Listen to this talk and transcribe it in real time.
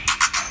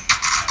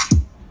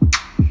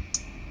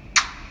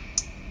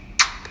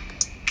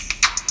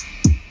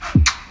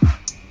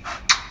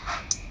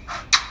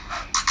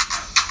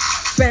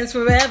Friends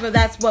forever,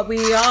 that's what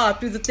we are.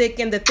 Through the thick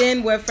and the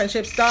thin, we're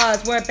friendship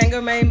stars. We're banger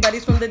main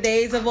buddies from the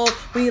days of old.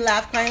 We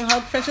laugh, cry, and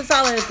hug, friendship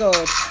solid as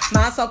gold.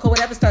 My soul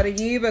whatever started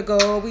a year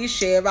ago. We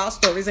share our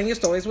stories and your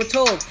stories were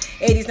told.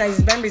 80s,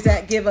 90s memories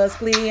that give us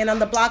glee. And on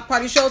the block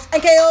party shows,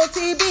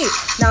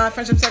 NKOTB. Now our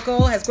friendship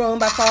circle has grown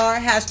by far.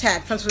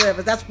 Hashtag friends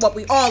forever, that's what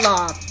we all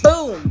are.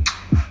 Boom.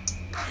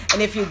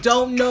 And if you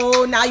don't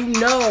know, now you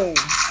know.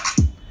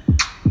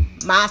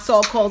 My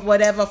so-called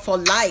whatever for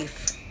life.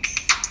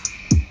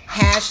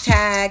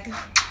 Hashtag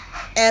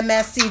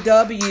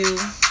MSCW.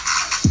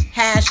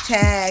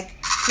 Hashtag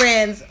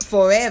friends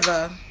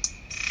forever.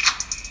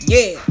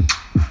 Yeah.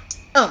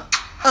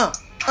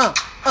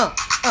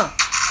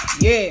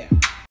 Yeah.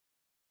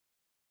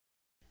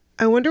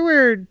 I wonder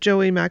where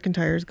Joey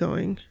McIntyre's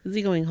going. Is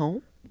he going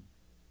home?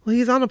 Well,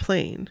 he's on a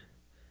plane.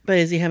 But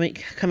is he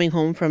coming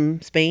home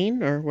from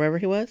Spain or wherever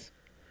he was?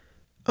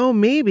 Oh,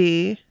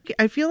 maybe.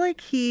 I feel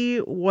like he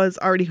was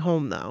already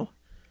home, though.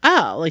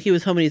 Oh, like he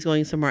was home and he's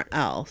going somewhere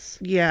else.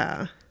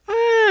 Yeah.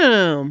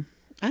 I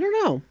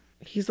don't know.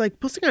 He's like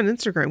posting on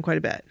Instagram quite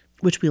a bit.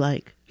 Which we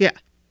like. Yeah.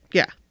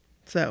 Yeah.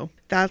 So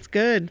that's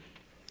good.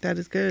 That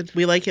is good.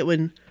 We like it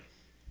when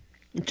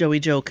Joey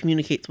Joe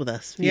communicates with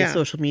us via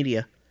social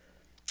media.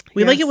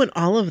 We like it when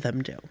all of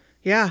them do.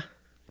 Yeah.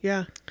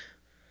 Yeah.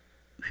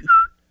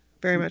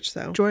 Very much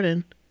so.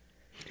 Jordan.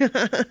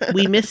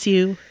 We miss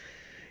you.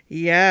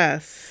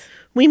 Yes.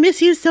 We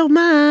miss you so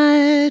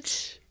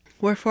much.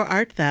 Wherefore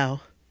art thou,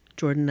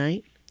 Jordan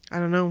Knight? I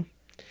don't know.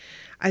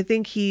 I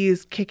think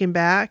he's kicking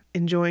back,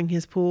 enjoying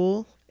his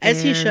pool.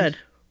 As he should.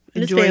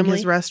 And enjoying his family.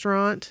 His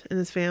restaurant and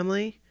his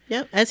family.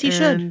 Yep, as he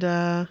should.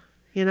 And,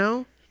 you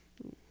know.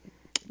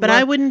 But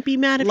I wouldn't be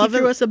mad if he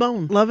threw us a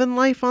bone. Loving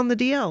life on the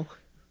DL.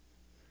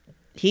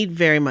 He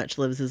very much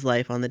lives his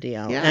life on the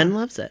DL and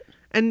loves it.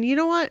 And you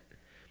know what?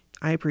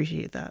 I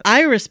appreciate that.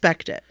 I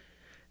respect it.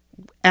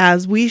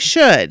 As we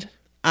should.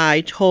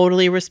 I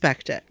totally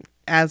respect it.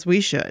 As we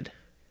should.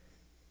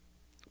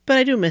 But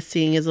I do miss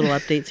seeing his little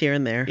updates here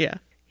and there. Yeah.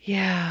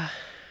 Yeah.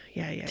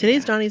 Yeah.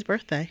 Today's Donnie's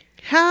birthday.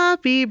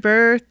 Happy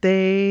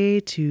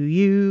birthday to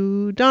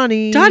you,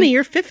 Donnie. Donnie,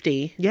 you're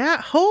 50.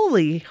 Yeah.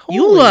 Holy.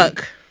 You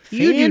look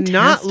You fantastic. do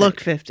not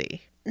look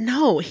 50.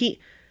 No, he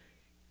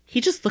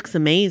just looks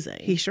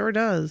amazing. He sure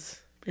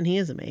does. And he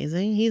is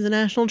amazing. He's a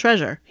national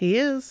treasure. He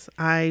is.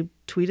 I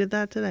tweeted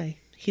that today.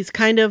 He's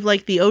kind of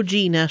like the OG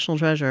national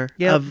treasure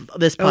of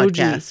this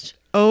podcast.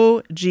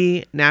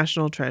 OG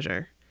national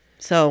treasure.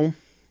 So,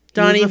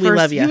 Donnie, we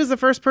love you. He was the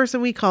first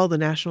person we called a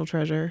national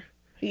treasure.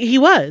 He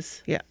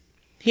was. Yeah.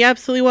 He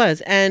absolutely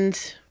was. And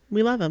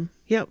we love him.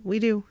 Yep, we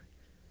do.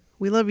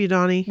 We love you,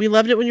 Donnie. We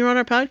loved it when you were on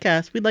our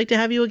podcast. We'd like to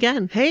have you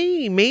again.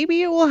 Hey,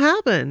 maybe it will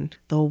happen.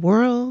 The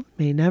world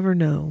may never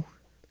know.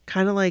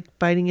 Kind of like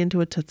biting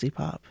into a Tootsie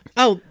Pop.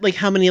 Oh, like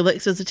how many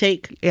licks does it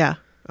take? Yeah.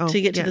 Oh, to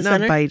get to the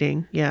not center?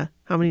 biting. Yeah.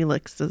 How many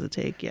licks does it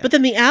take? Yeah. But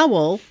then the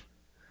owl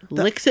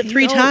licks it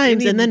 3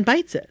 times and then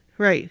bites it.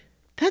 Right.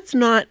 That's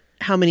not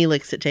how many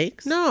licks it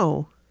takes.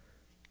 No.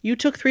 You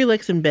took 3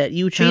 licks and bit.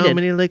 You cheated. How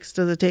many licks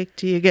does it take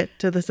till you get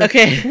to the center?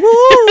 Okay.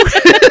 Woo!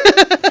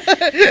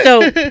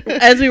 So,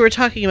 as we were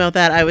talking about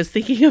that, I was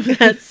thinking of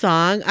that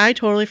song. I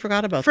totally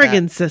forgot about that.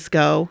 Friggin'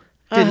 Cisco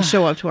didn't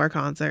show up to our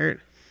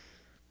concert.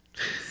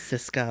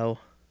 Cisco.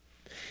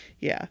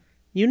 Yeah.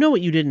 You know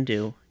what you didn't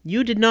do.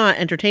 You did not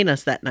entertain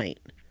us that night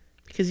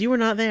because you were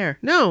not there.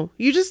 No,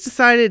 you just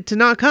decided to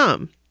not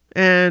come.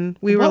 And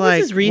we were what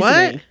like, was his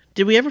reasoning? what?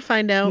 Did we ever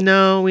find out?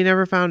 No, we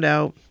never found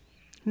out.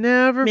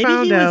 Never Maybe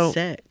found he out. was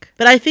sick.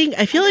 But I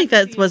feel like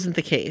that wasn't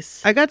the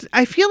case.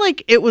 I feel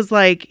like it was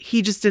like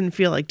he just didn't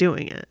feel like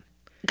doing it.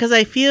 Because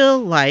I feel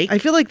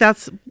like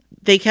that's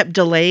they kept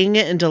delaying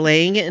it and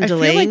delaying it and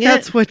delaying I feel like it.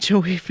 that's what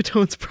Joey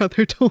Fatone's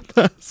brother told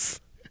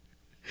us.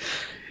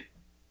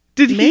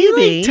 Did he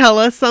Maybe. tell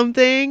us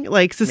something?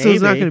 Like, Sisso's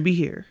not Maybe. going to be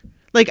here.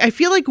 Like, I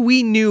feel like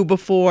we knew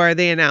before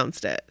they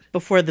announced it.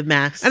 Before the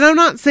mass. And I'm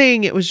not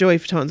saying it was Joey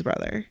Fatone's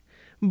brother,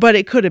 but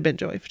it could have been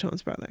Joey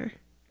Fatone's brother.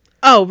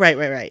 Oh, right.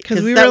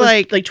 Because we that were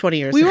was like 20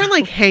 years we ago. weren't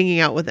like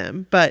hanging out with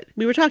him, but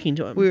we were talking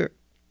to him.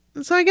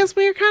 So I guess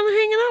we were kind of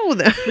hanging out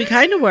with him. We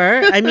kind of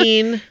were. I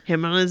mean,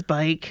 him on his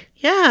bike.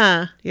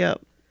 yeah.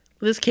 Yep.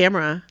 With his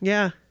camera.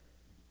 Yeah.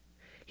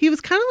 He was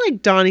kind of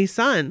like Donnie's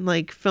son,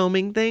 like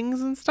filming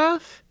things and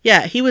stuff.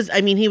 Yeah, he was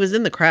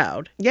in the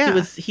crowd.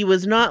 Yeah. He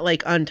was not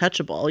like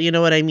untouchable, you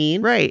know what I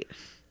mean? Right.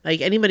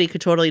 Like anybody could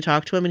totally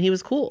talk to him and he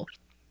was cool.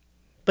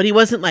 But he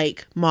wasn't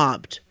like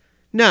mobbed.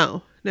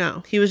 No.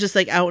 He was just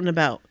like out and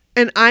about.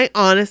 And I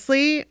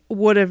honestly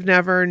would have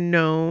never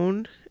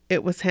known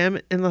it was him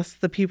unless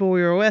the people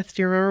we were with.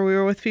 Do you remember we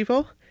were with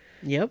people?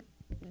 Yep.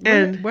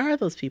 And where are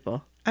those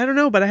people? I don't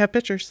know, but I have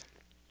pictures.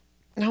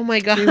 Oh my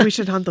God. Maybe we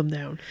should hunt them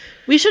down.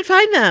 We should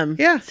find them.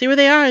 Yeah. See where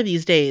they are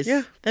these days.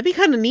 Yeah. That'd be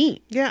kind of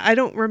neat. Yeah, I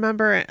don't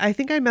remember it. I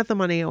think I met them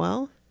on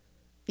AOL.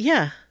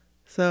 Yeah.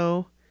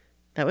 So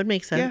That would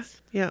make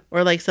sense. Yeah.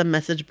 Or like some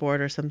message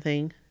board or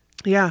something.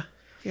 Yeah.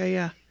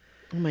 Oh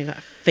my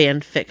God.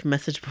 Fanfic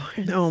message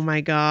board. Oh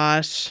my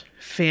gosh.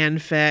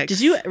 Fanfic. Did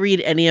you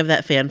read any of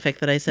that fanfic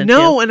that I sent you?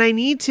 No, and I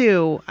need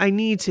to.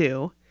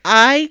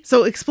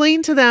 So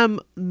explain to them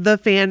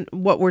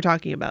what we're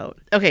talking about.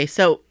 Okay,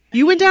 so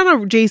you went down a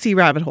JC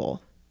rabbit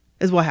hole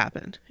is what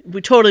happened.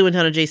 We totally went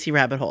down a JC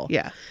rabbit hole.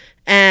 Yeah.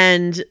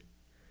 And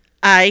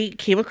I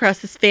came across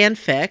this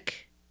fanfic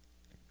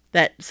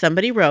that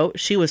somebody wrote.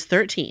 She was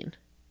 13.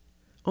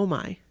 Oh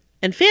my.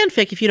 And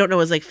fanfic, if you don't know,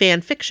 is like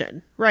fan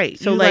fiction. Right.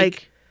 So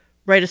like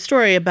write a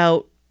story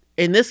about,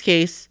 in this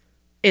case,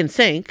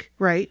 NSYNC.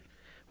 Right.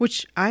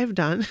 Which I've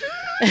done.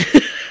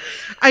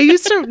 I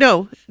used to,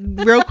 no,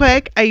 real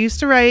quick, I used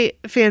to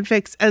write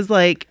fanfics as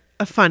like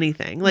a funny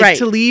thing. Like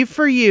to leave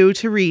for you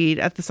to read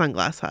at the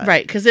Sunglass Hut.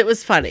 Right, because it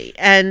was funny.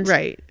 And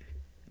right.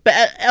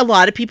 But a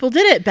lot of people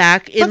did it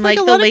back in like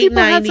the late 90s.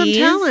 Had some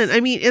talent. I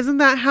mean, isn't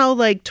that how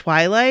like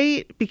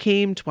Twilight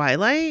became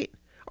Twilight?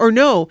 Or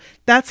no,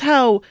 that's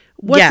how,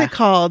 what's it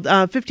called?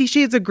 50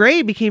 Shades of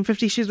Grey became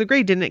 50 Shades of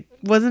Grey, didn't it?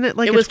 Wasn't it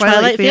like it was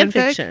Twilight fan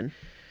fiction?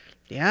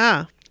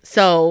 Yeah.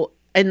 So,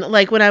 and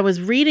like when I was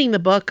reading the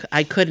book,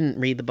 I couldn't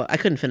read the book. I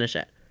couldn't finish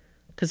it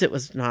because it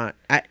was not,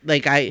 I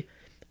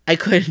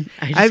couldn't.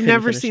 I've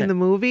never seen the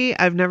movie.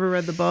 I've never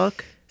read the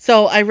book.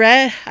 So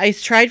I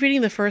tried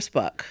reading the first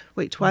book.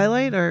 Wait,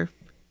 Twilight or?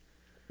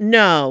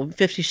 No,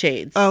 50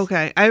 Shades. Oh,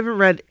 okay. I haven't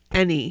read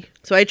any.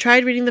 So I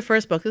tried reading the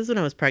first book. This is when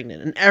I was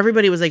pregnant and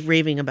everybody was like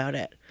raving about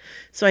it.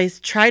 So I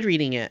tried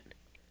reading it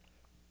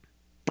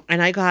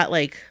and I got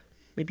like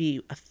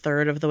maybe a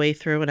third of the way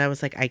through and I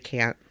was like, I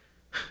can't.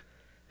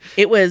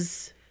 It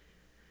was,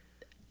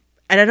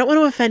 and I don't want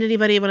to offend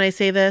anybody when I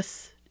say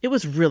this, it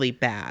was really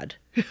bad.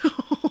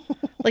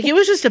 Like it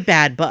was just a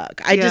bad book.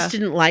 I just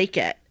didn't like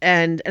it,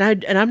 and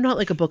I'm not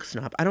like a book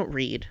snob. I don't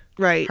read.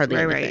 Right, hardly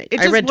right.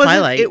 I read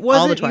Twilight. It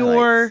wasn't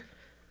your.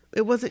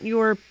 It wasn't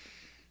your.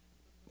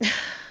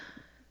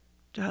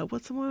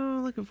 What's the one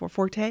I'm looking for?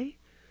 Forte.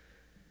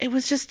 It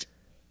was just.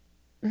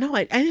 No,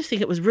 I just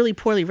think it was really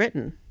poorly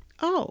written.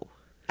 Oh,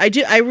 I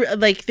do.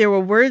 Like there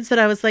were words that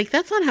I was like,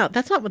 that's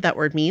not what that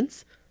word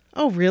means.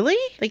 Oh, really?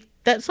 Like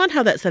that's not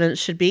how that sentence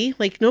should be.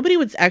 Like nobody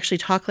would actually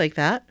talk like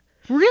that.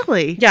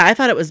 Really? Yeah, I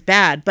thought it was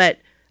bad, but.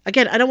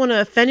 Again, I don't want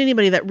to offend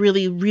anybody that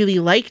really, really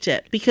liked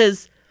it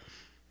because,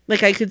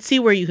 like, I could see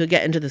where you could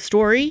get into the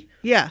story.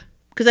 Yeah.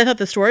 Because I thought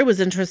the story was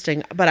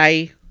interesting, but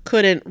I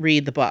couldn't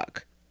read the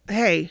book.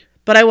 Hey.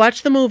 But I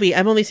watched the movie.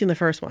 I've only seen the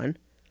first one.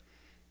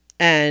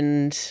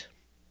 And,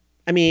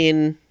 I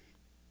mean,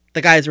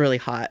 the guy's really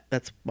hot.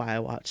 That's why I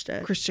watched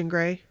it. Christian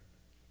Grey?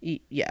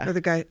 Yeah. Or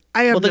the guy?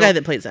 The guy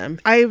that plays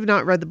him. I have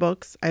not read the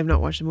books. I have not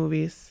watched the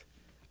movies.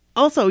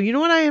 Also, you know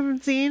what I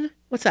haven't seen?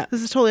 What's that?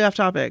 This is totally off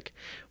topic.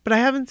 But I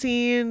haven't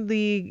seen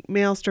the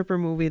male stripper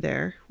movie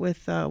there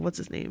with, what's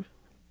his name?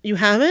 You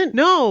haven't?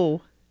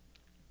 No.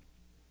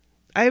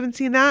 I haven't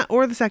seen that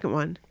or the second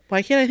one.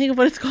 Why can't I think of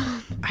what it's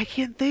called? I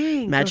can't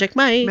think. Magic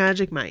Mike.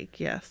 Magic Mike,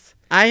 yes.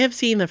 I have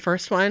seen the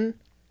first one.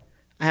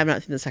 I have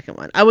not seen the second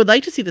one. I would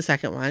like to see the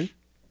second one.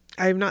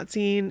 I have not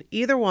seen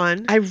either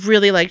one. I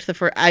really liked the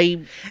first.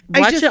 I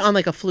watched it on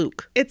like a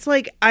fluke. It's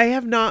like I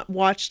have not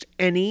watched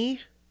any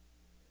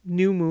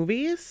new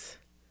movies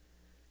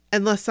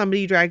unless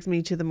somebody drags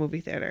me to the movie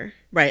theater.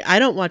 Right. I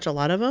don't watch a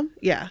lot of them.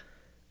 Yeah.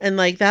 And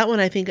like that one,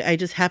 I think I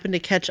just happened to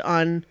catch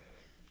on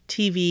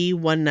TV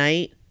one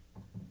night,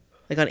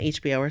 like on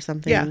HBO or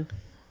something. Yeah.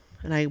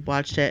 And I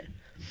watched it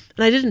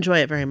and I did enjoy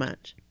it very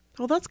much.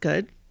 Oh, that's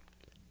good.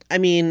 I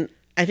mean,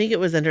 I think it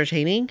was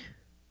entertaining.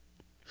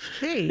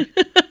 Hey,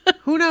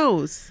 who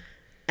knows?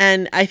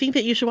 And I think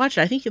that you should watch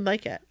it. I think you'd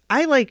like it.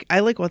 I like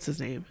what's his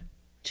name?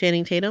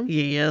 Channing Tatum?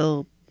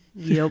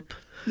 Yep.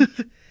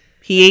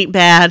 He ain't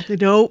bad.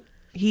 Nope.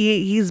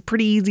 He's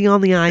pretty easy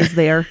on the eyes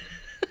there.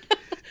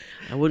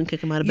 I wouldn't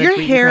kick him out of bed.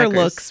 Your hair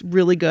looks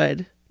really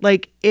good.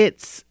 Like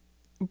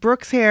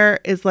Brooke's hair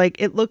is like,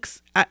 it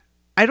looks,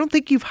 I don't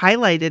think you've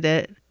highlighted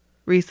it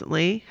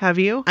recently. Have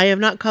you? I have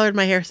not colored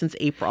my hair since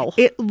April.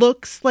 It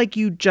looks like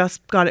you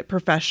just got it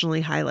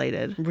professionally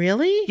highlighted.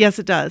 Really? Yes,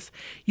 it does.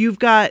 You've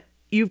got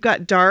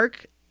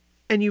dark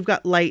and you've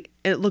got light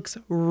and it looks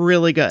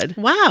really good.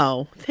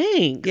 Wow.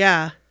 Thanks.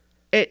 Yeah.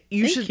 Thank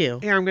you.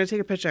 Here, I'm going to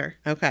take a picture.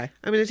 Okay.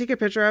 I'm going to take a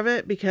picture of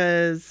it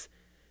because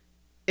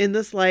in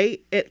this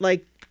light, it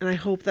like, and I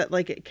hope that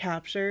like it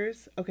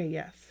captures. Okay,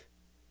 yes.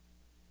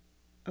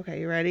 Okay,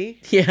 you ready?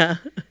 Yeah.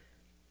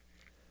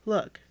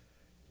 Look.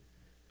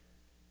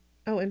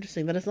 Oh,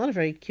 interesting. That is not a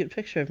very cute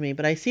picture of me,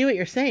 but I see what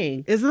you're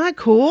saying. Isn't that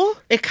cool?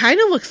 It kind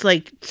of looks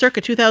like circa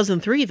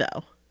 2003,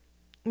 though.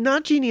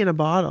 Not Genie in a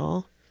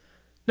Bottle.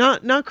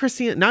 Not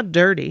Christina, not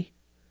Dirty.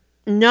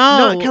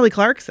 No. Not Kelly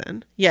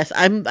Clarkson. Yes,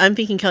 I'm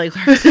thinking Kelly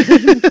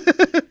Clarkson.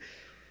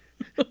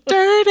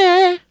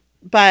 Dirty.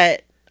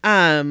 But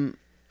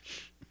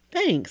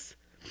thanks.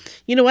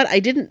 You know what? I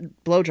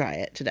didn't blow dry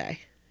it today.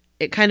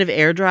 It kind of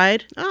air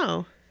dried.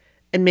 Oh.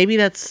 And maybe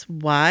that's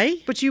why.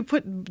 But you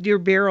put your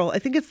barrel, I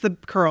think it's the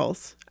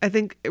curls. I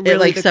think really it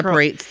like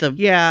separates the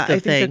Yeah, the I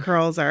thing. think the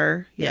curls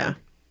are Yeah.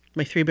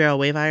 My 3-barrel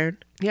wave iron.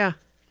 Yeah.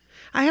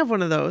 I have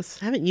one of those.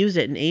 I haven't used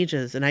it in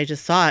ages and I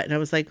just saw it and I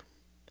was like,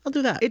 I'll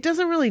do that. It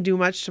doesn't really do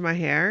much to my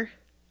hair.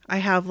 I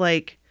have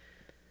like,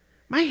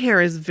 my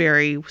hair is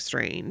very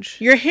strange.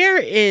 Your hair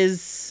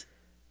is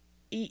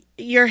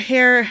your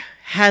hair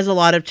has a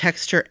lot of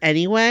texture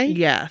anyway.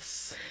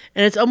 Yes.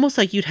 And it's almost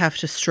like you'd have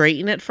to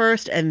straighten it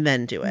first and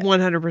then do it.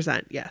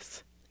 100%.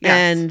 Yes.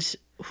 And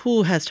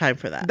who has time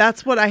for that?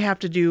 That's what I have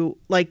to do,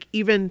 like,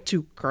 even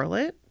to curl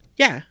it.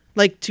 Yeah.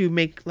 Like, to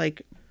make,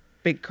 like,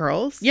 big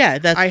curls. Yeah.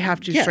 I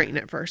have to straighten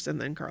it first and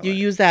then curl it. You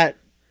use that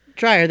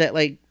dryer that,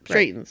 like,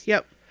 straightens. Right.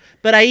 Yep.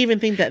 But I even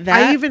think that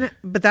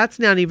but that's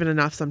not even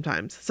enough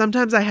sometimes.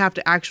 Sometimes I have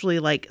to actually,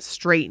 like,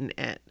 straighten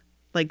it.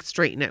 Like,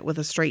 straighten it with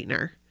a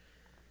straightener.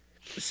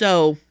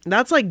 So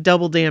That's, like,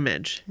 double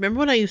damage. remember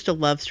when I used to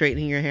love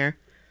straightening your hair?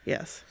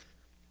 Yes.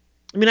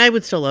 I mean, I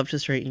would still love to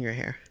straighten your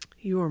hair.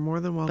 You are more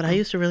than welcome. But I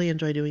used to really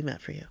enjoy doing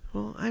that for you.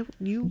 Well,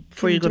 you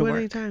Before can you go do to it work.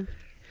 anytime.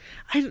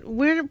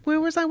 Where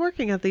was I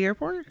working at the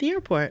airport? The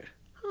airport.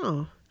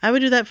 Oh. I would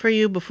do that for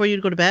you before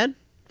you'd go to bed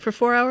for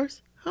 4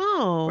 hours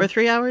Oh. or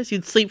 3 hours.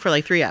 You'd sleep for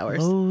like 3 hours.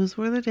 Those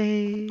were the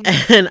days.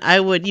 And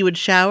you would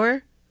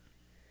shower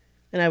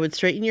and I would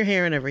straighten your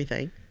hair and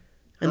everything.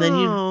 And then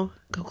you'd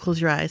go close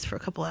your eyes for a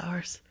couple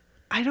hours.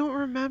 I don't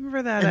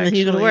remember that. And then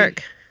you go to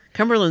work.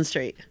 Cumberland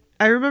Street.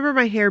 I remember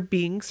my hair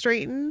being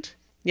straightened,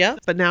 Yeah.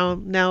 but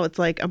now it's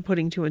like I'm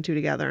putting 2 and 2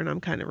 together and I'm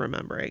kind of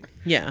remembering.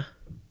 Yeah.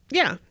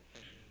 Yeah.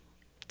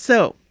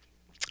 So,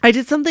 I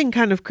did something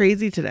kind of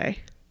crazy today.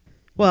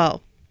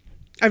 Well,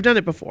 I've done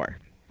it before.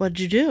 What'd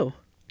you do?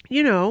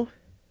 You know,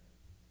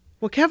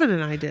 what Kevin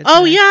and I did.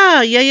 Oh, today.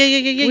 yeah.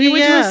 Yeah. We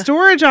went to a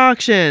storage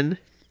auction.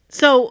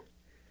 So,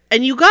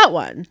 and you got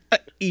one.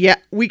 Yeah,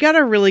 we got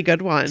a really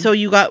good one. So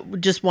you got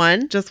just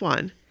one? Just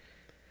one.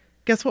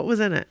 Guess what was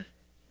in it?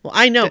 Well,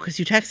 I know because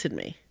you texted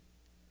me.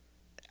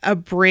 A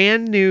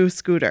brand new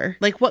scooter.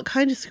 Like what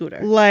kind of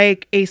scooter?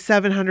 Like a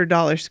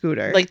 $700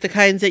 scooter. Like the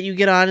kinds that you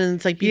get on and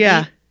it's like beep,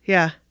 yeah, beep?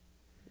 yeah.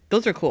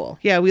 Those are cool.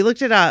 Yeah, we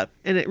looked it up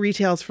and it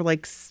retails for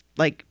like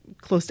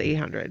close to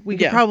 800. We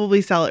could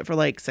probably sell it for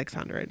like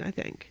 600, I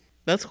think.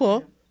 That's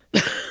cool.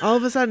 All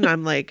of a sudden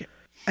I'm like,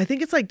 I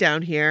think it's like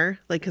down here,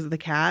 like because of the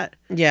cat.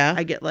 Yeah.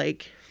 I get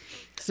like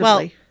Well,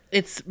 simply.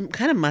 it's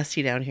kind of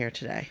musty down here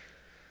today.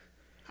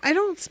 I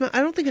don't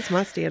think it's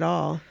musty at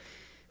all.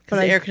 Because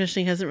the air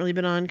conditioning hasn't really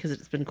been on because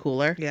it's been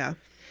cooler. Yeah.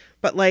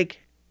 But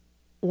like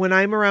when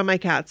I'm around my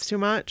cats too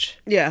much,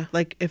 Yeah.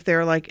 like if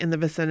they're like in the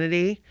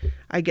vicinity,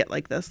 I get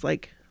like this,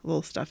 like a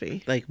little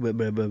stuffy. Like,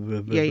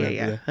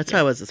 Yeah. That's how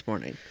I was this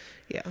morning.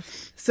 Yeah.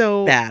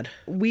 So Bad.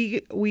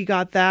 We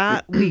got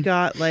that. We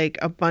got like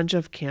a bunch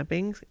of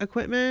camping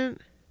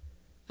equipment.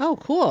 Oh,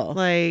 cool.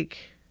 Like,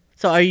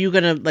 so are you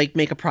going to like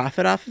make a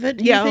profit off of it?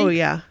 do you yeah. think? Oh,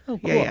 yeah. Oh,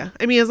 cool. Yeah.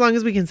 I mean, as long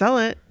as we can sell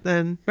it,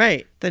 then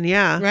Right.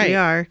 yeah, Right. we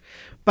are.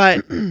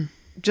 But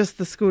just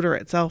the scooter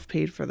itself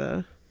paid for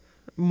the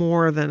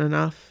more than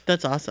enough.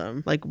 That's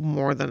awesome. Like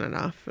more than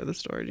enough for the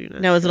storage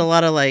unit. Now, is it a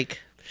lot of like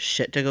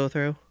shit to go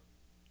through?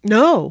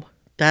 No.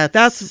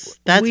 That's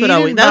we what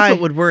didn't buy-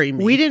 what would worry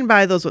me. We didn't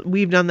buy those.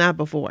 We've done that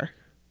before.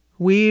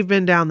 We've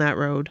been down that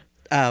road.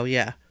 Oh,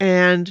 yeah.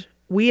 And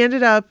we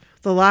ended up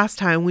the last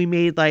time we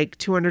made like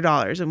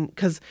 $200, and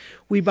because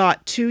we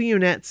bought 2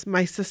 units,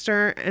 my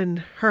sister and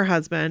her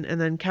husband, and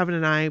then Kevin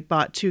and I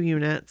bought 2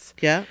 units,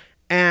 Yeah.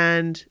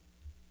 and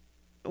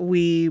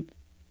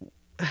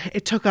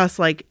it took us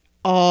like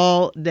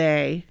all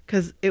day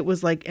because it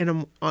was like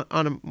on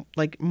a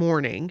like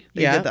morning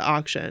they Yeah. did the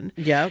auction,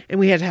 Yeah. and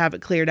we had to have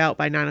it cleared out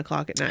by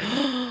 9:00 at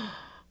night.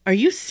 Are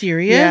you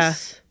serious? Yeah,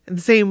 and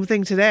the same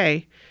thing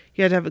today.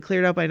 You had to have it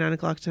cleared out by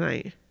 9:00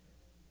 tonight.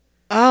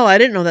 Oh, I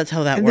didn't know that's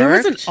how that And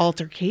worked. there was an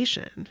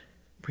altercation.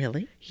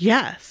 Really?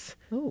 Yes.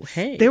 Oh,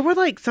 hey. There were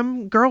like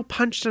some girl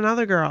punched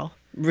another girl.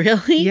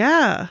 Really?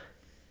 Yeah.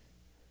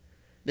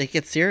 They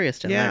get serious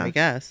down Yeah. there, I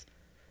guess.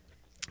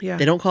 Yeah.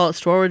 They don't call it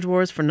storage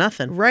wars for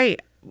nothing.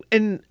 Right.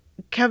 And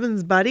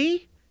Kevin's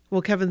buddy,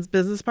 Kevin's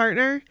business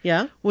partner,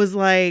 Yeah. was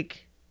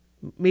like,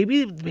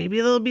 maybe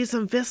there'll be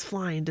some fists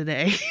flying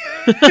today.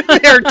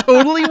 There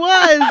totally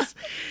was.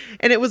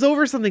 And it was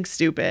over something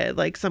stupid,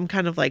 like some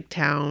kind of like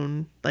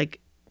towny,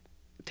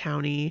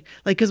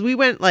 like because we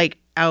went like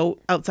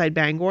outside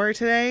Bangor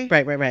today.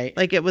 Right.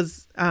 Like it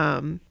was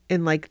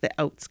in like the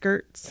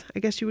outskirts, I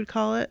guess you would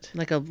call it.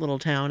 Like a little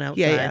town outside.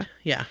 Yeah.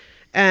 Yeah.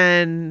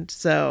 And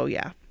so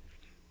yeah.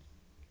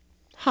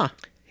 Huh.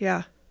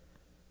 Yeah.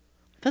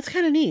 That's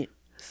kind of neat.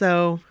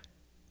 So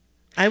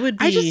I would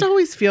be... I just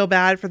always feel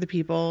bad for the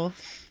people.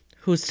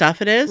 whose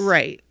stuff it is?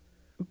 Right.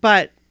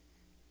 But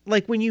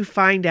like when you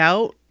find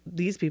out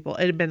these people,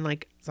 it had been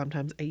like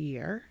sometimes a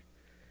year.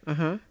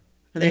 Uh-huh.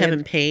 And they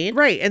haven't paid?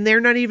 Right. And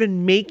they're not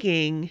even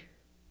making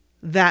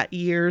that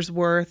year's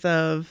worth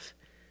of,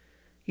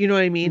 you know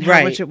what I mean? How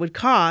Right. much it would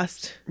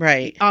cost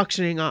Right.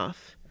 auctioning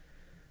off.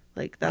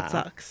 Like that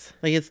Wow. sucks.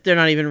 Like they're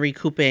not even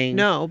recouping.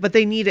 No, but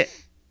they need it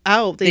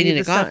out. They need the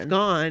it stuff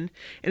gone.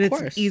 And it's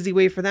an course. easy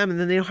way for them. And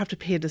then they don't have to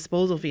pay a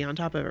disposal fee on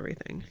top of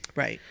everything.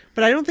 Right.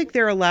 But I don't think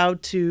they're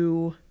allowed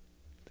to.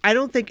 I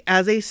don't think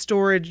as a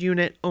storage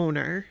unit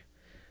owner,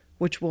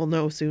 which we'll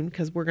know soon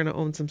because we're going to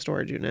own some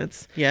storage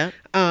units. Yeah.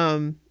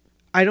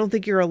 I don't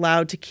think you're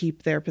allowed to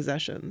keep their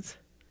possessions.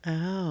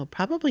 Oh,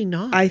 probably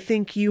not. I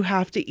think you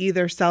have to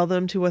either sell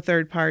them to a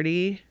third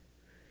party,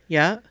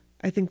 Yeah.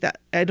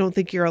 I don't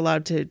think you're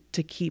allowed to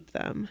keep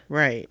them.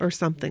 Right. Or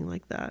something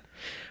like that.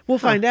 We'll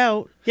find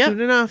out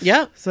soon enough.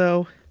 Yeah.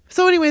 So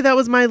anyway, that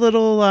was my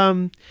little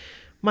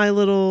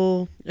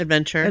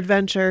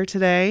adventure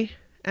today.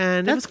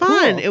 And That's it was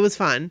fun. cool. It was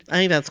fun. I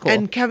think that's cool.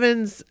 And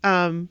Kevin's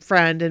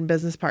friend and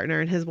business partner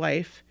and his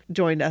wife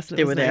joined us. And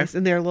They it was were there. nice.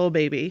 And their little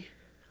baby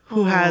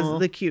who has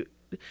the cute,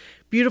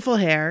 beautiful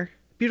hair,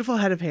 beautiful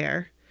head of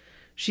hair.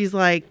 She's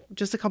like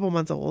just a couple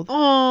months old.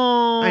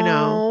 Oh, I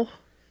know.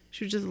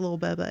 She was just a little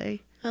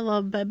baby. I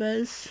love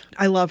babies.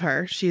 I love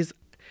her. She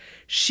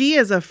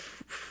is a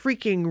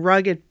freaking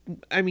rugged.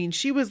 I mean,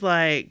 she was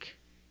like,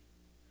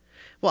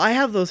 well, I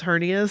have those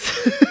hernias.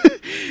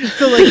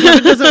 So like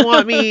Kevin doesn't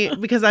want me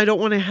because I don't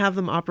want to have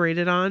them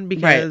operated on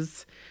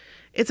because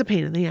it's a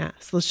pain in the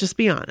ass. Let's just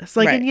be honest.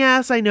 Like, and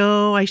yes, I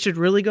know I should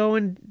really go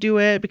and do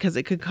it because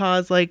it could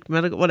cause like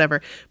medical,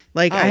 whatever.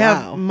 Like I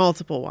have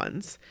multiple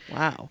ones.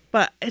 Wow.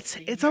 But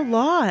it's a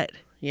lot.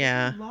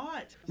 Yeah. A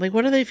lot. Like,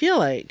 what do they feel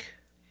like?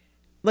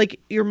 Like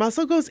your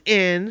muscle goes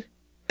in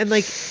and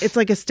like it's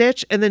like a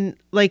stitch and then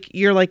like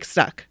you're like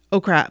stuck. Oh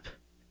crap.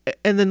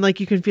 And then like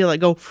you can feel it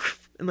go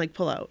and like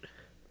pull out.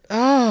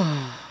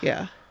 Oh.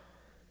 Yeah.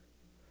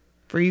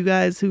 For you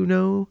guys who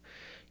know,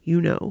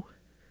 you know.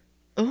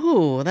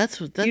 Oh, that's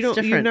different.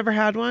 You've never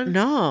had one?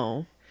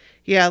 No.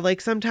 Yeah, like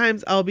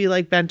sometimes I'll be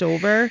like bent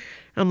over and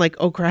I'm like,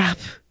 oh crap.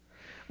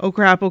 Oh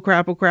crap, oh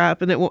crap, oh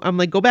crap. And I'm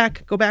like, go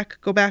back, go back,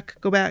 go back,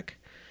 go back.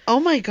 Oh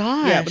my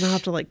gosh. Yeah, but I'll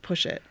have to like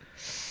push it.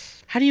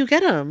 How do you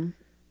get them?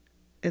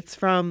 It's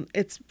from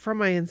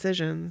my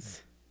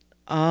incisions.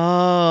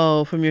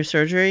 Oh, from your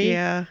surgery?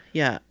 Yeah.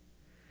 Yeah.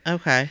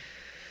 Okay.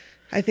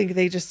 I think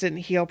they just didn't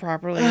heal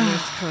properly and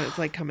it's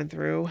like coming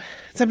through.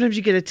 Sometimes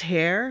you get a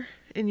tear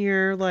in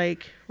your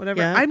like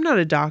whatever. Yeah. I'm not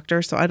a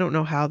doctor, so I don't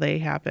know how they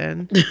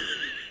happen.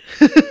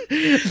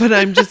 But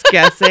I'm just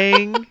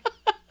guessing.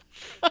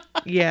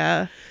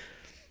 Yeah.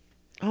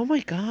 Oh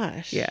my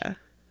gosh. Yeah.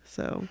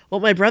 So. Well,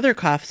 my brother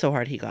coughed so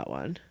hard he got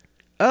one.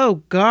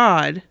 Oh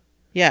God.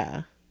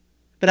 Yeah.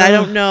 But I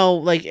don't know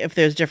like if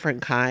there's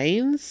different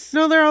kinds.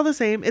 No, they're all the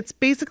same. It's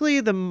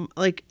basically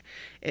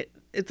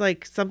it's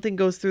like something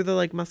goes through the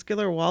like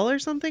muscular wall or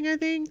something, I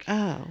think.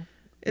 Oh.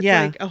 It's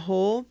yeah. like a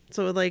hole.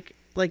 So like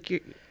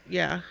you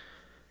yeah.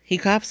 He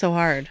coughed so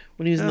hard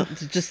when he was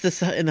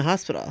in the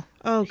hospital.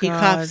 Oh God. He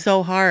coughed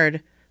so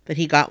hard that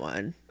he got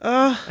one.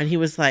 Oh. And he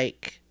was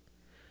like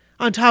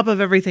On top of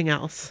everything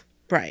else.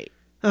 Right.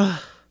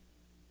 Oh.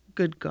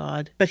 Good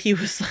God. But he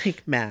was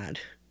like mad.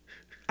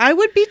 I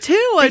would be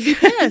too. I'd be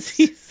pissed.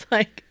 He's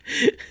like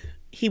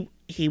he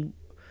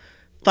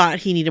thought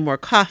he needed more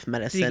cough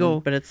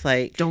medicine, but it's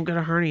like don't get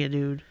a hernia,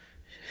 dude.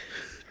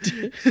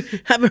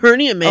 Have a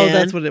hernia, man. Oh,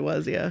 that's what it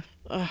was. Yeah.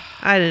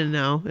 I didn't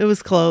know. It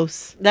was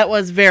close. That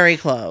was very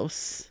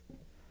close.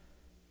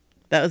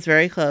 That was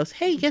very close.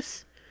 Hey,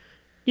 guess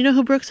you know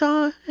who Brooke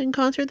saw in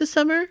concert this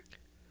summer?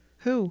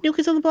 Who? New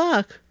Kids on the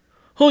Block.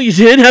 Oh, you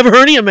did have a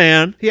hernia,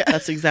 man. Yeah,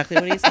 that's exactly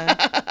what he said.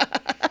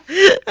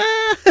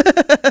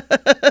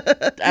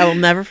 I will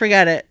never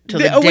forget it till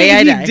the day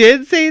I die. He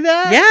did say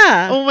that?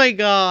 Yeah. Oh my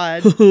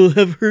God.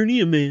 Have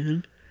hernia,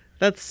 man.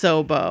 That's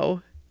so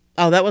Bo.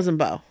 Oh, that wasn't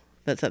Bo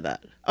that said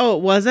that. Oh,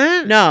 it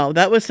wasn't? No,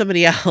 that was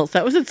somebody else.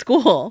 That was at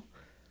school.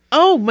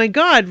 Oh my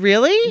God,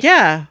 really?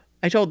 Yeah.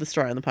 I told the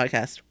story on the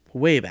podcast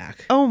way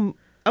back. Oh,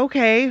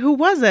 okay. Who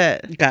was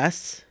it?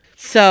 Gus.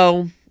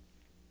 So,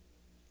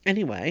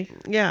 anyway.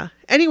 Yeah.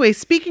 Anyway,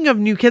 speaking of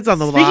New Kids on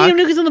the Block. Speaking of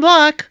New Kids on the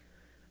Block.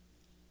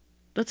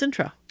 Let's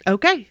intro.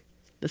 Okay.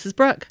 This is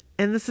Brooke.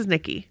 And this is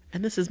Nikki.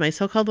 And this is my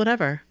so-called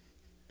whatever.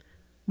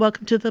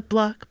 Welcome to the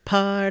block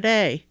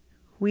party.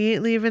 We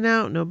ain't leaving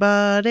out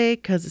nobody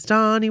because it's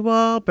Donnie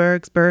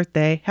Wahlberg's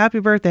birthday. Happy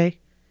birthday.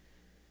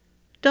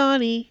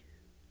 Donnie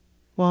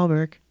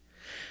Wahlberg.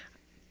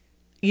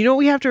 You know what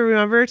we have to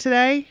remember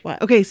today?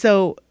 What? Okay,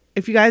 so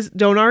if you guys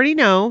don't already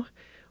know,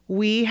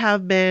 we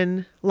have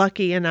been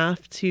lucky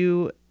enough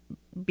to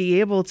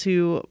be able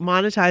to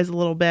monetize a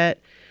little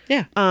bit.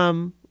 Yeah.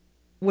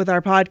 With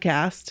our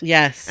podcast.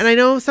 Yes. And I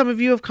know some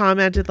of you have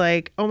commented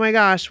like, oh my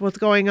gosh, what's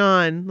going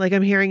on? Like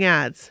I'm hearing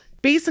ads.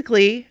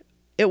 Basically,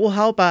 it will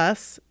help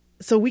us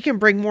so we can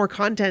bring more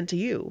content to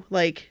you.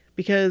 Like,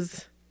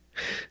 because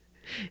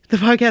the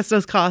podcast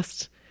does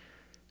cost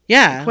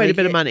quite a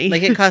bit of money.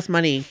 Like it costs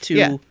money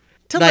to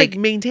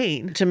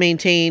maintain. To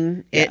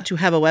maintain it, to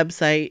have a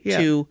website,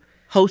 to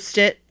host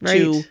it,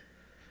 to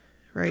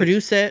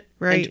produce it,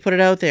 and to put it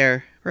out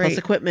there. Plus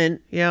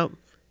equipment. Yep.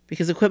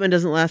 Because equipment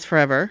doesn't last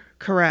forever.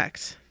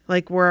 Correct.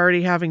 Like we're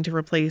already having to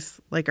replace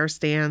like our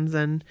stands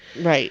and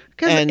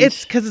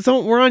because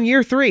we're on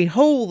year 3.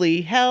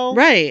 Holy hell!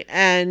 Right,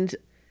 and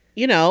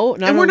you know,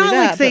 and we're not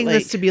like saying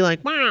this to be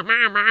like no,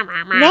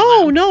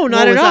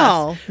 not at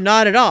all,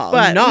 not at all.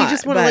 But we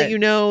just want to let you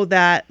know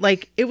that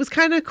like it was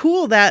kind of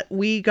cool that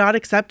we got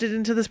accepted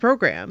into this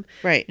program.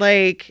 Right,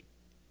 like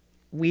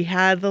we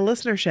had the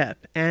listenership,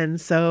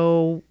 and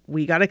so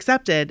we got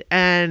accepted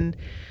and.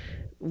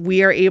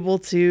 We are able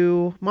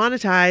to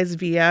monetize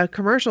via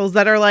commercials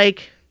that are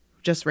like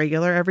just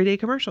regular everyday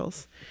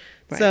commercials.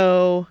 Right.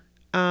 So,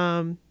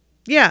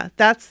 yeah,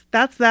 that's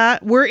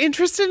that. We're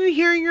interested in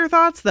hearing your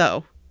thoughts,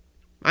 though.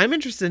 I'm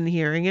interested in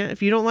hearing it.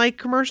 If you don't like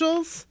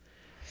commercials,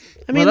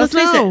 I mean, let's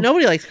face it,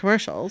 nobody likes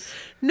commercials.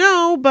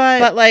 No,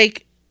 but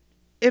like,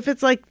 if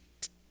it's like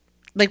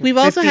we've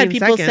also had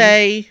people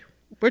say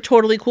we're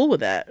totally cool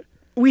with that.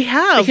 We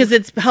have, because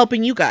it's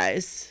helping you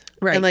guys,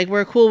 right? And like,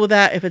 we're cool with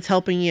that if it's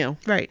helping you,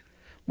 right?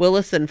 We'll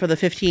listen for the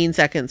 15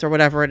 seconds or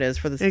whatever it is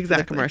for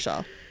the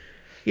commercial.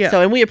 Yeah.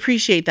 So, and we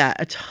appreciate that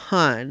a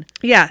ton.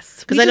 Yes,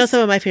 because I know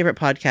some of my favorite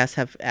podcasts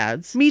have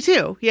ads. Me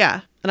too.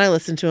 Yeah, and I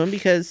listen to them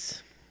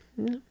because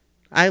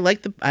I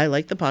like the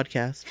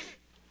podcast.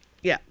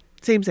 Yeah,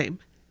 same.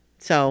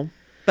 So,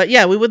 but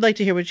yeah, we would like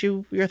to hear what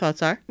your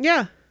thoughts are.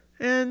 Yeah,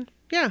 and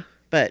yeah,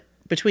 but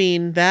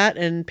between that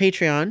and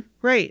Patreon,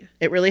 right,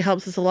 it really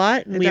helps us a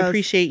lot, and we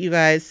appreciate you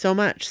guys so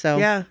much. So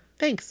yeah,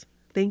 thanks,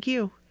 thank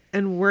you,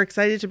 and we're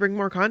excited to bring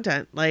more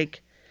content.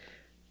 Like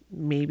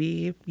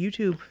maybe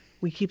YouTube.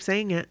 We keep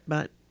saying it,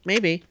 but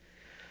maybe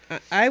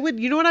I would.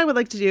 You know what I would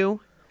like to do?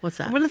 What's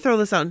that? I'm going to throw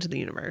this out into the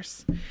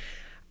universe.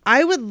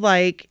 I would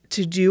like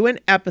to do an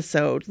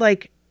episode,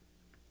 like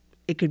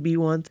it could be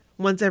once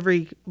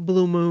every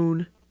blue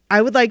moon.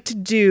 I would like to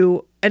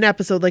do an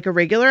episode, like a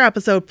regular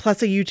episode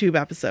plus a YouTube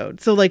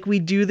episode. So like we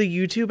do the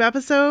YouTube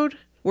episode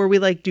where we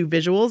like do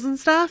visuals and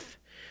stuff.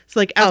 So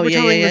like as we're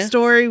telling the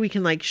story, we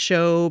can like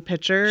show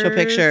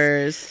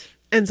pictures.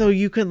 And so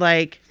you could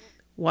like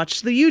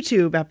watch the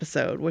YouTube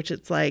episode, which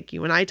it's like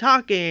you and I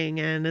talking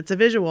and it's a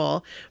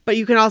visual, but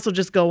you can also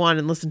just go on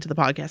and listen to the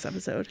podcast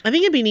episode. I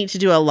think it'd be neat to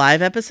do a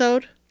live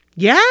episode.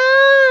 Yeah,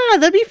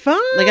 that'd be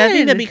fun. Like, I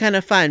think that'd be kind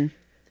of fun.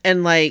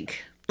 And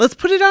like, let's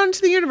put it out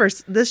into the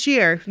universe this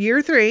year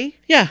 3.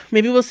 Yeah,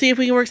 maybe we'll see if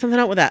we can work something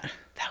out with that.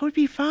 That would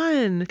be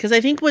fun. Because I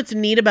think what's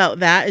neat about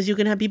that is you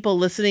can have people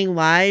listening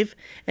live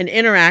and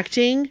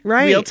interacting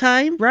real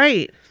time.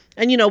 Right.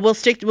 And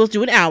we'll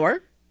do an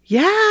hour.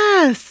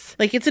 Yes.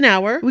 Like, it's an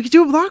hour. We could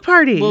do a block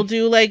party. We'll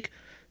do like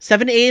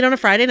 7 to 8 on a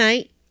Friday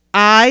night.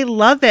 I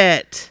love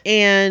it.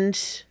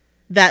 And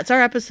that's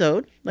our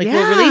episode. Like,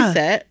 we'll release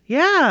it.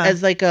 Yeah.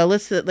 As like a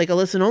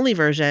listen only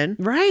version.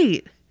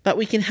 Right. But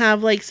we can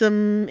have like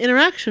some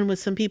interaction with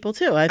some people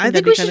too. I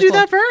think we should do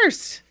that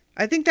first.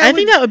 I think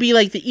that would be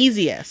like the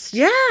easiest.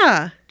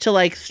 Yeah. To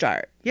like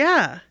start.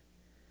 Yeah.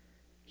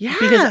 Yeah.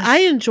 Because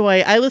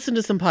I listen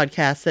to some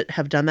podcasts that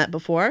have done that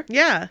before.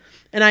 Yeah.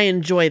 And I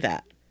enjoy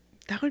that.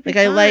 That would be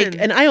like fun.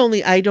 and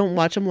I don't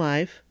watch them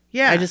live.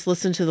 Yeah. I just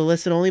listen to the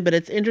listen only, but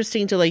it's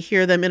interesting to like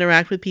hear them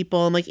interact with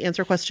people and like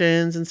answer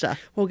questions and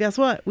stuff. Well, guess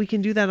what? We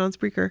can do that on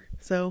Spreaker.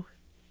 So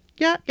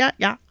yeah.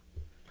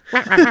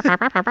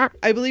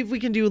 I believe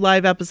we can do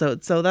live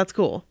episodes, so that's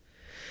cool.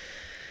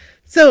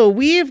 So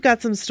we've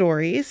got some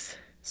stories.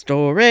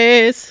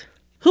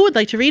 Who would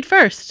like to read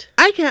first?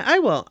 I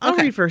will. I'll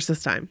read first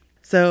this time.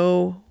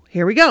 So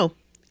here we go.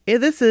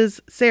 This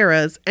is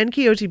Sarah's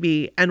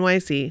NKOTB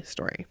NYC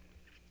story.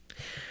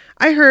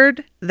 I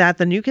heard that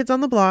the New Kids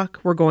on the Block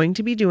were going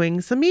to be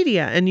doing some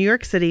media in New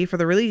York City for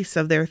the release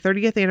of their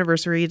 30th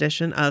anniversary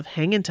edition of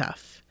Hangin'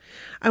 Tough.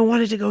 I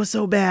wanted to go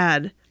so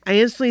bad. I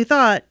instantly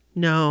thought,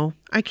 no,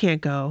 I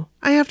can't go.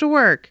 I have to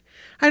work.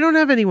 I don't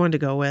have anyone to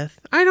go with.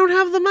 I don't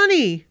have the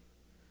money.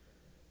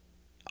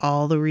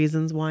 All the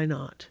reasons why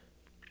not.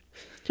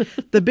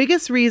 The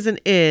biggest reason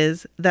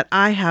is that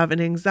I have an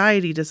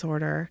anxiety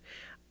disorder.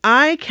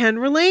 I can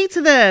relate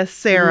to this,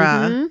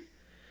 Sarah. Mm-hmm.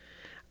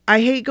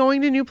 I hate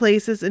going to new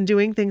places and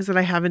doing things that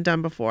I haven't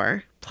done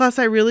before. Plus,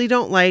 I really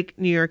don't like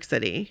New York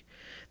City.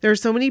 There are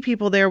so many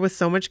people there with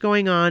so much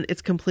going on.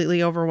 It's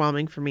completely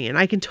overwhelming for me. And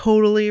I can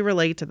totally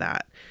relate to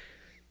that.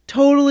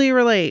 Totally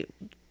relate.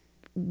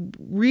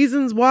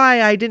 Reasons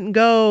why I didn't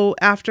go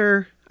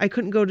after I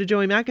couldn't go to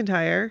Joey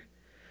McIntyre.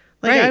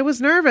 Like, I was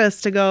nervous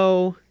to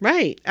go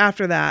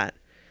after that.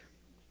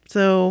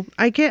 So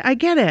I get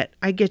it.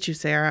 I get you,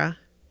 Sarah.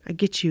 I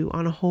get you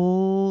on the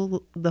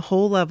whole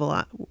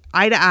level,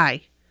 eye to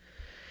eye.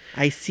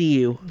 I see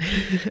you.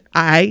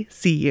 I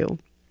see you.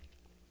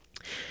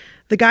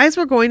 The guys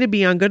were going to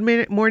be on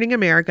Good Morning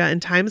America in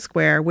Times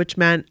Square, which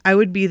meant I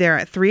would be there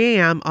at 3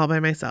 a.m. all by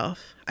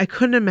myself. I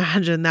couldn't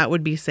imagine that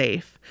would be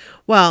safe.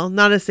 Well,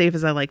 not as safe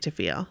as I like to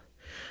feel.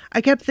 I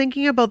kept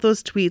thinking about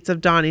those tweets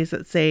of Donnie's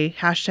that say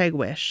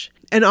 #wish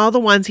and all the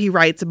ones he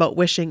writes about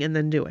wishing and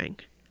then doing.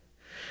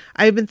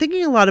 I have been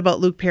thinking a lot about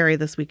Luke Perry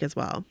this week as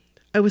well.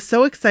 I was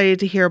so excited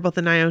to hear about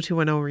the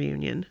 90210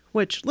 reunion,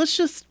 which, let's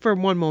just for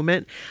one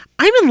moment,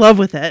 I'm in love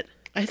with it.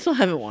 I still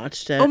haven't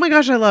watched it. Oh my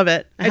gosh, I love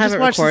it. I just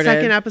watched the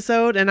second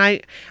episode, and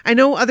I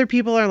know other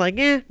people are like,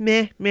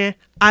 meh.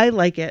 I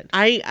like it.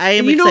 I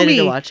am excited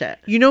to watch it.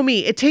 You know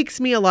me. It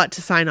takes me a lot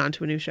to sign on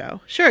to a new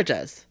show. Sure it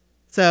does.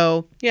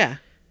 So, yeah.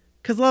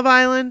 Because Love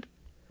Island,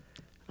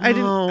 I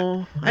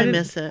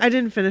miss it. I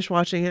didn't finish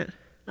watching it.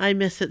 I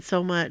miss it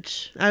so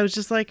much. I was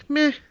just like,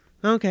 meh,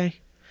 okay.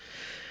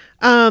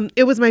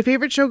 It was my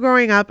favorite show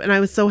growing up, and I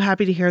was so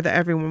happy to hear that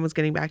everyone was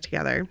getting back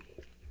together.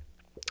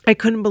 I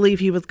couldn't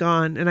believe he was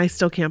gone, and I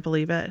still can't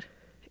believe it.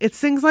 It's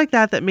things like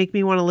that that make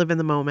me want to live in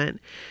the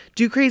moment,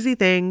 do crazy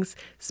things,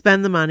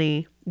 spend the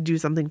money, do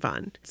something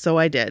fun. So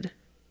I did.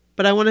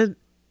 But I want to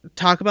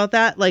talk about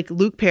that, like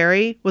Luke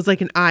Perry was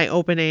like an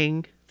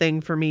eye-opening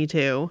thing for me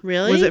too.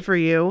 Really? Was it for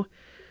you?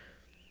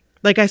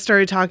 Like I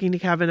started talking to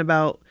Kevin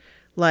about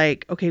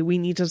like, okay, we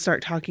need to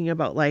start talking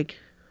about like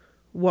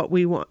what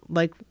we want,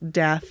 like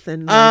death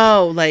and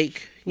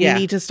like, we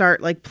need to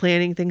start like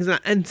planning things.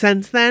 And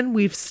since then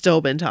we've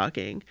still been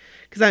talking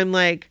because I'm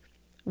like,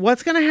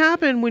 what's going to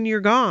happen when you're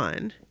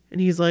gone? And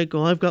he's like,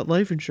 well, I've got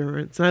life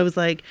insurance. And I was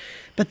like,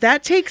 but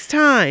that takes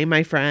time,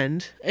 my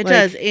friend. It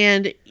does.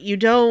 And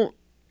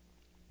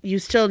you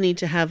still need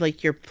to have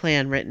like your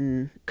plan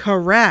written.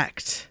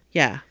 Correct.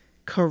 Yeah.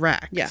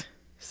 Correct. Yeah.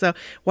 So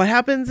what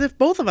happens if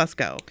both of us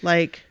go?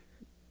 Like,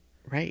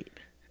 right.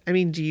 I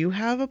mean, do you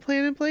have a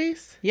plan in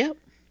place? Yep.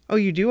 Oh,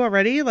 you do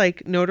already?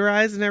 Like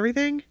notarized and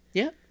everything?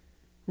 Yep.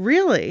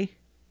 Really?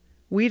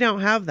 We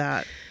don't have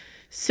that.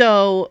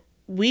 So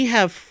we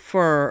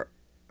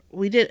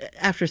did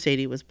after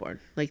Sadie was born,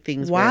 like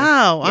things.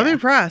 Wow. I'm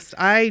impressed.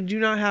 We do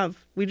not have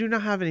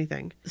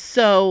anything.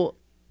 So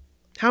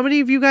how many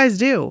of you guys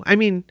do? I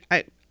mean,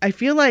 I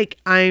feel like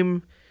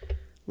I'm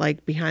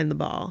like behind the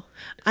ball.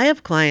 I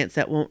have clients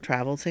that won't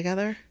travel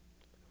together.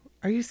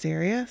 Are you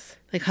serious?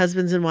 Like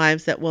husbands and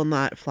wives that will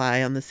not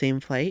fly on the same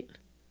flight.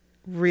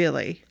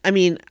 Really? I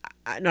mean,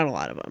 not a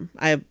lot of them.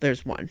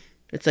 There's one.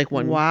 It's like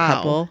one Wow.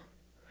 couple.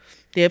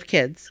 They have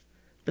kids,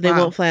 but they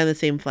won't fly on the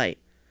same flight.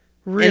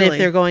 Really? And if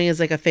they're going as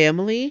like a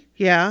family,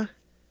 yeah,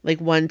 like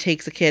one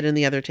takes a kid and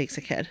the other takes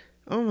a kid.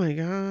 Oh my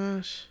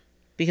gosh.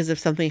 Because if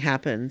something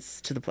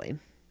happens to the plane.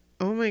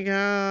 Oh my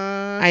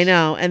gosh. I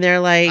know. And they're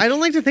like, I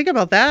don't like to think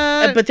about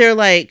that. But they're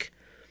like,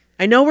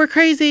 I know we're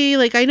crazy.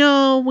 Like, I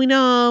know, we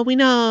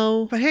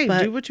know. But hey,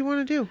 do what you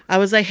want to do. I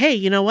was like, hey,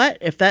 you know what?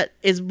 If that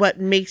is what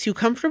makes you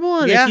comfortable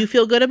and Yeah. if you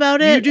feel good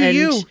about it,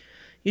 you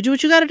do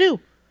what you got to do.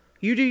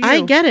 You do you.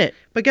 I get it.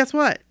 But guess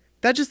what?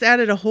 That just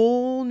added a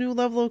whole new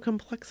level of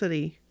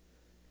complexity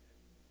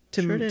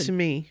to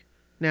me.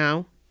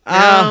 Now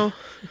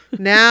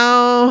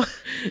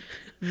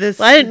this.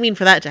 Well, I didn't mean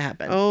for that to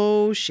happen.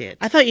 Oh shit!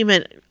 I thought you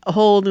meant a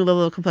whole new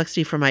level of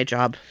complexity for my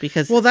job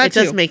because it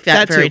does make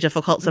that very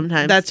difficult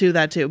sometimes. That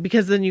too.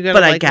 Because then you gotta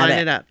like line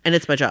it up, and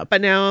it's my job.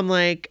 But now I'm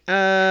like, do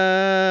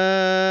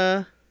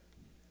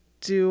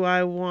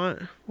I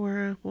want?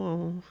 We're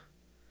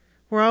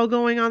all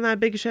going on that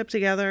big ship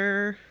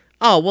together.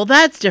 Oh well,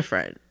 that's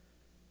different.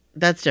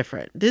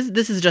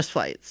 This is just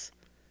flights.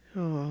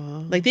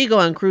 Oh. Like they go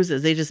on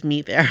cruises, they just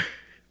meet there.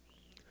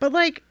 But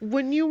like,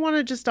 wouldn't you want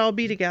to just all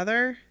be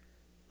together?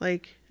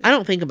 Like, I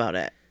don't think about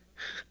it.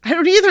 I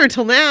don't either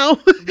until now.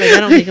 Like, I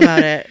don't think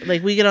about it.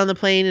 Like we get on the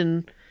plane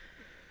and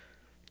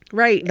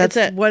right, that's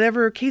it.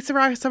 Whatever, que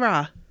sera.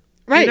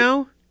 Right. You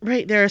know,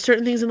 right. There are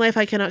certain things in life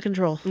I cannot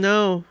control.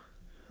 No,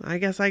 I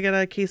guess I get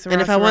a que sera.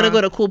 And if I want to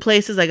go to cool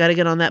places, I got to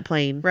get on that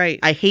plane. Right.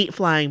 I hate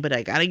flying, but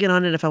I got to get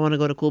on it if I want to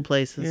go to cool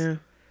places. Yeah.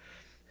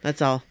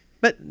 That's all.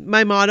 But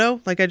my motto,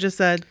 like I just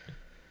said,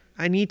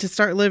 I need to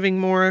start living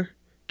more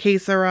que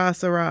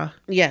sera.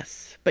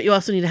 Yes. But you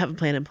also need to have a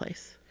plan in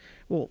place.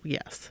 Well,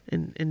 yes,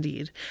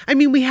 indeed. I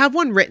mean, we have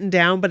one written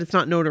down, but it's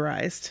not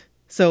notarized.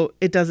 So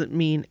it doesn't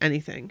mean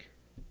anything.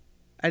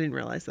 I didn't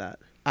realize that.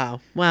 Oh,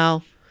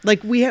 well.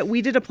 Like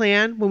we did a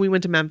plan when we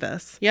went to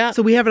Memphis. Yeah.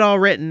 So we have it all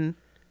written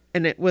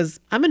and it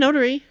was. I'm a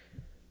notary.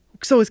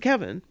 So is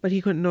Kevin, but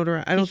he couldn't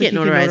notarize. I don't think he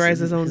can notarize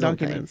his own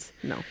documents.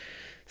 No.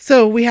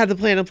 So we had the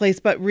plan in place,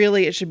 but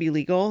really it should be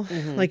legal.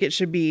 Mm-hmm. Like it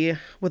should be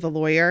with a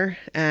lawyer.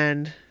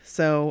 And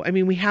so, I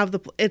mean, we have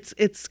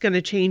it's going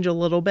to change a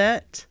little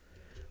bit,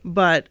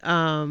 but,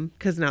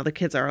 cause now the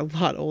kids are a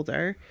lot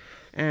older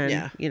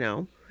and you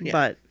know,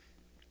 but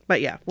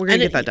yeah, we're going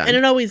to get that done. And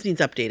it always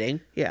needs updating.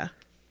 Yeah.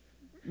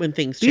 When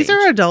things change. These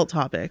are adult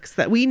topics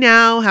that we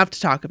now have to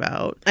talk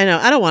about. I know.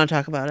 I don't want to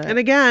talk about it. And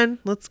again,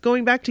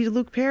 going back to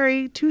Luke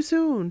Perry, too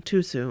soon.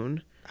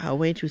 Oh,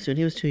 way too soon.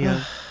 He was too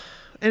young.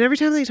 And every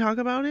time they talk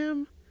about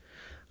him,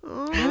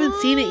 I haven't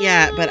seen it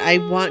yet, but I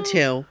want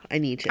to. I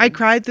need to. I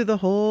cried through the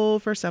whole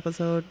first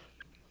episode.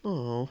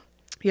 Oh.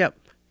 Yep.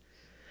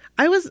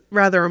 I was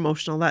rather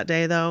emotional that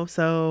day, though.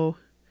 So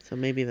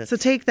maybe that's. So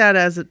take that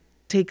as you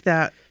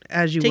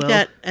will. Take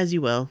that as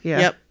you will. Yeah.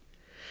 Yep.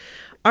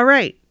 All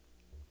right.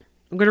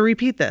 I'm going to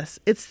repeat this.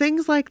 It's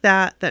things like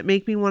that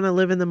make me want to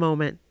live in the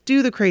moment,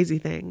 do the crazy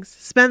things,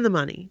 spend the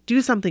money,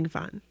 do something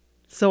fun.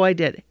 So I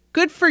did.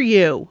 Good for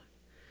you.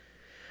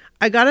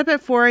 I got up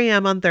at 4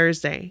 a.m. on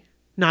Thursday.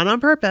 Not on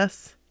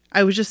purpose.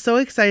 I was just so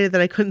excited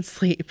that I couldn't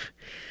sleep.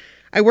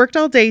 I worked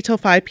all day till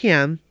 5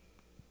 p.m.,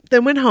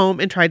 then went home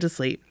and tried to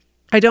sleep.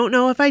 I don't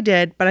know if I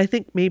did, but I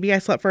think maybe I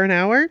slept for an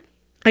hour.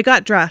 I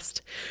got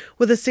dressed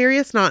with a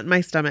serious knot in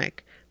my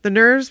stomach. The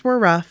nerves were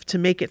rough to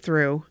make it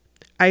through.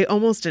 I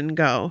almost didn't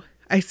go.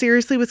 I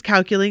seriously was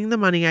calculating the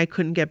money I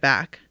couldn't get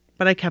back,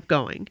 but I kept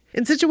going.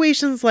 In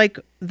situations like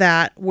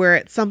that, where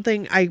it's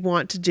something I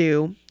want to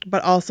do,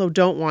 but also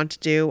don't want to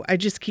do, I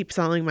just keep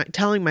telling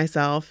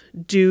myself,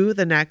 do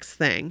the next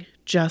thing,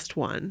 just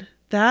one.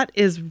 That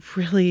is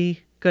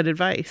really good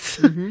advice.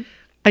 Mm-hmm.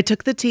 I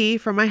took the T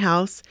from my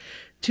house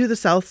to the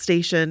South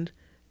Station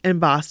in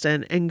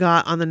Boston and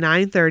got on the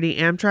 9:30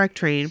 Amtrak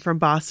train from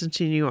Boston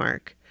to New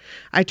York.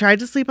 I tried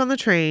to sleep on the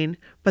train,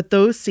 but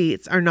those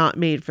seats are not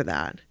made for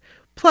that.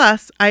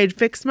 Plus, I had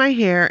fixed my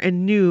hair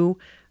and knew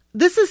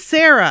this is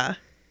Sarah.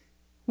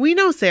 We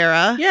know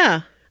Sarah.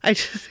 Yeah. I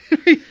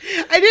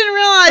didn't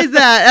realize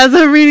that as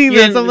I'm reading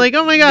this. I'm like,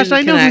 oh my gosh,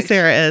 I know who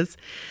Sarah is.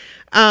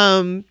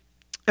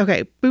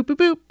 Okay. Boop, boop,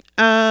 boop.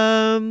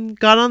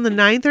 Got on the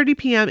 9:30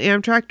 p.m.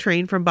 Amtrak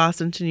train from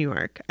Boston to New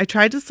York. I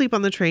tried to sleep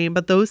on the train,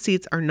 but those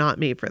seats are not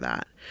made for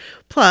that.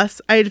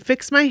 Plus, I had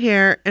fixed my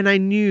hair and I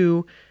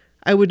knew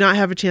I would not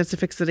have a chance to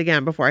fix it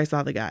again before I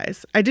saw the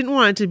guys. I didn't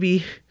want it to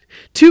be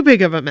too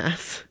big of a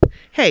mess.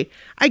 Hey,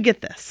 I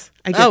get this.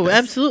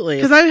 Absolutely.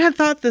 Because I had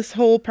thought this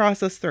whole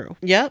process through.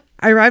 Yep.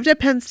 I arrived at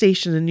Penn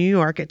Station in New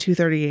York at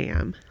 2:30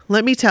 a.m.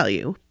 Let me tell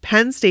you,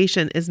 Penn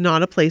Station is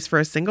not a place for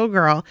a single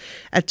girl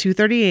at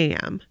 2:30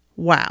 a.m.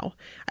 Wow.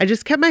 I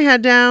just kept my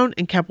head down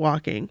and kept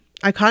walking.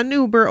 I caught an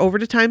Uber over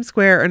to Times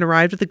Square and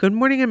arrived at the Good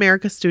Morning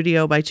America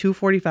studio by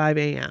 2:45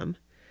 a.m.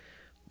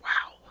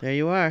 Wow. There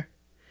you are.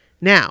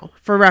 Now,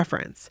 for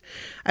reference,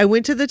 I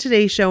went to the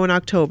Today Show in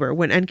October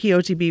when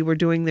NKOTB were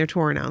doing their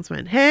tour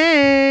announcement.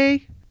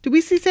 Hey! Did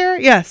we see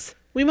Sarah? Yes.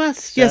 We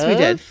must. Yes, we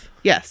did.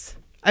 Yes.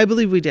 I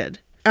believe we did.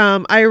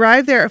 I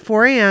arrived there at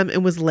 4 a.m.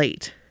 and was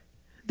late.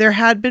 There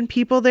had been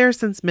people there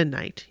since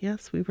midnight.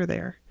 Yes, we were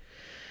there.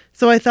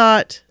 So I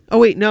thought, oh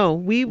wait, no.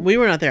 We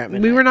were not there at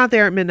midnight. We were not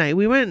there at midnight.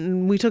 We went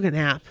and we took a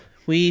nap.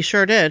 We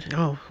sure did.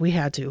 Oh, we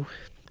had to.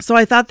 So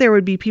I thought there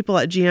would be people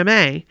at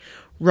GMA.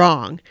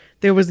 Wrong.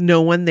 There was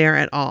no one there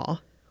at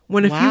all.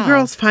 When a few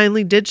girls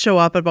finally did show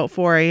up at about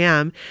 4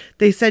 a.m.,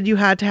 they said you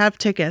had to have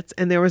tickets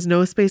and there was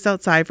no space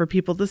outside for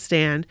people to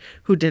stand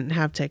who didn't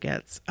have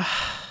tickets.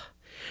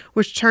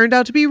 Which turned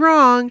out to be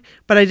wrong,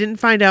 but I didn't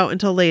find out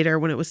until later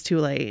when it was too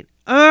late.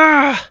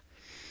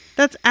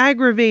 That's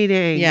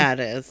aggravating. Yeah, it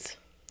is.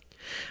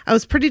 I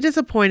was pretty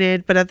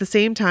disappointed, but at the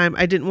same time,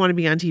 I didn't want to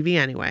be on TV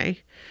anyway.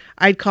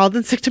 I'd called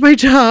in sick to my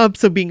job,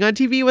 so being on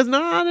TV was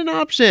not an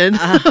option.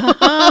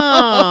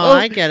 Oh,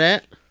 I get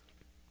it.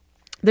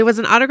 There was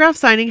an autograph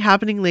signing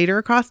happening later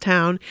across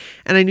town,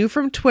 and I knew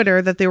from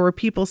Twitter that there were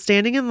people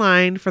standing in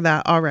line for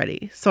that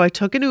already. So I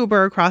took an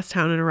Uber across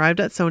town and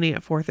arrived at Sony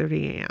at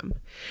 4:30 a.m.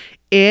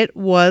 It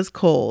was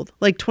cold,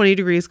 like 20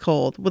 degrees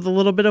cold, with a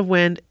little bit of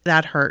wind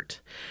that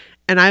hurt.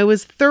 And I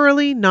was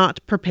thoroughly not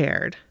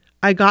prepared.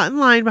 I got in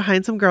line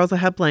behind some girls that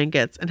had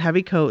blankets and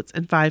heavy coats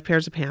and 5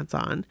 pairs of pants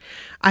on.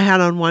 I had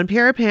on 1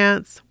 pair of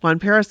pants, 1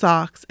 pair of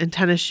socks, and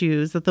tennis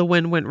shoes that the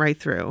wind went right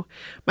through.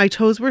 My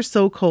toes were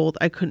so cold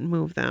I couldn't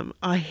move them.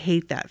 I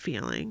hate that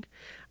feeling.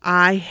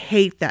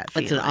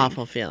 That's an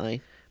awful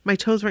feeling. My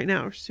toes right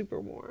now are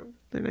super warm.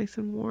 They're nice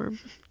and warm.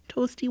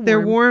 Toasty warm.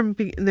 They're warm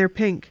and they're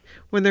pink.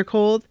 When they're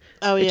cold,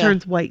 it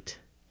turns white.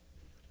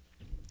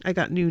 I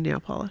got new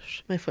nail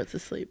polish. My foot's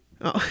asleep.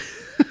 Oh.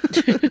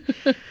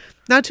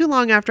 Not too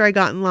long after I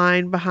got in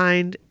line, a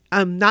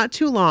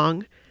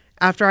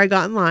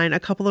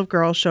couple of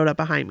girls showed up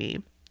behind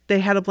me. They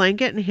had a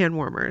blanket and hand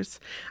warmers.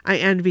 I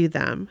envied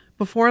them.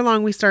 Before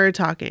long, we started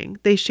talking.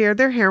 They shared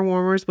their hair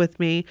warmers with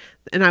me,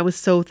 and I was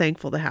so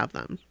thankful to have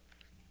them.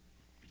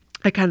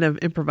 I kind of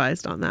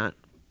improvised on that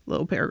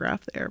little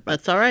paragraph there. But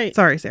that's all right.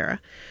 Sorry,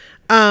 Sarah.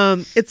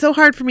 It's so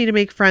hard for me to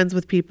make friends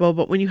with people,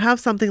 but when you have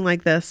something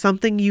like this,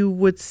 something you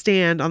would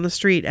stand on the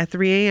street at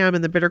 3 a.m.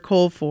 in the bitter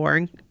cold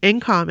for in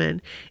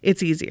common,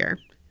 it's easier.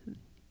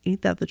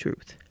 Ain't that the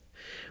truth?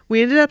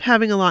 We ended up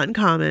having a lot in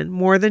common,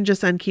 more than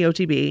just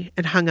NKOTB,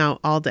 and hung out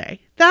all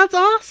day. That's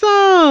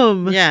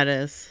awesome! Yeah, it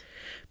is.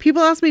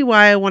 People ask me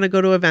why I want to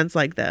go to events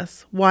like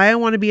this, why I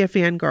want to be a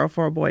fangirl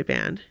for a boy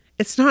band.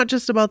 It's not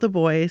just about the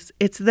boys,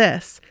 it's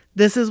this.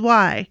 This is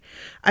why.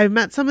 I've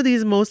met some of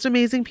these most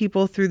amazing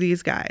people through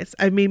these guys.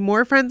 I've made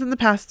more friends in the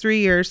past 3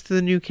 years through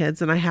the New Kids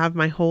than I have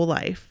my whole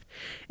life.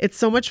 It's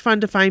so much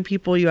fun to find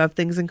people you have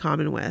things in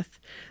common with.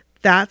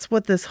 That's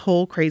what this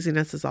whole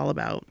craziness is all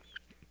about.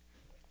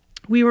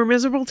 We were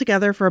miserable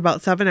together for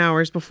about 7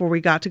 hours before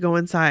we got to go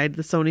inside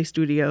the Sony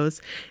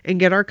studios and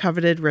get our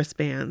coveted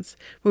wristbands.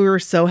 We were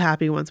so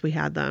happy once we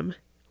had them.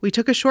 We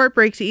took a short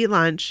break to eat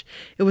lunch.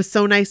 It was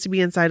so nice to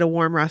be inside a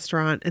warm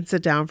restaurant and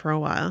sit down for a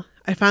while.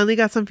 I finally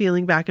got some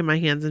feeling back in my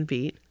hands and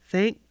feet.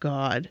 Thank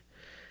God.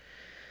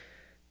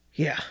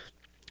 Yeah.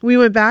 We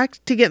went back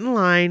to get in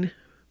line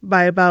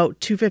by about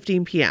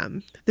 2:15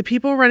 p.m. The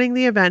people running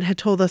the event had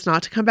told us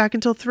not to come back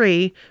until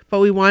 3, but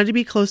we wanted to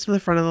be close to the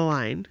front of the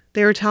line.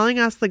 They were telling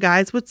us the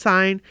guys would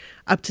sign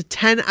up to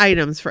 10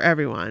 items for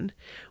everyone.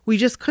 We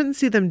just couldn't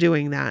see them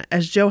doing that,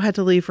 as Joe had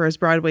to leave for his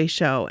Broadway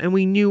show, and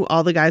we knew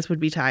all the guys would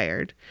be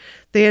tired.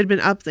 They had been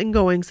up and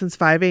going since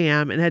 5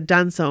 a.m. and had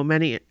done so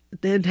many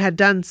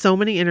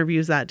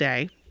interviews that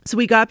day. So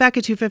we got back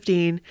at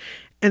 2:15,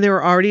 and there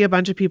were already a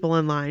bunch of people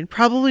in line,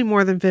 probably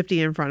more than 50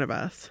 in front of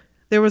us.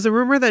 There was a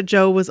rumor that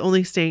Joe was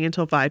only staying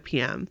until 5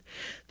 p.m.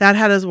 That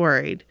had us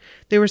worried.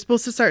 They were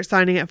supposed to start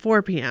signing at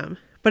 4 p.m.,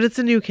 but it's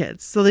the New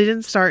Kids, so they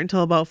didn't start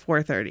until about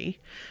 4:30.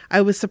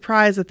 I was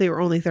surprised that they were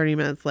only 30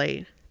 minutes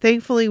late.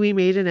 Thankfully, we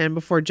made it in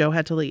before Joe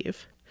had to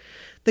leave.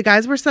 The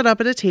guys were set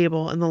up at a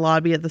table in the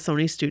lobby of the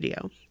Sony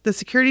studio. The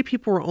security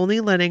people were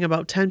only letting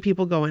about 10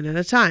 people go in at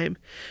a time.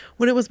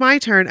 When it was my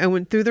turn, I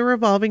went through the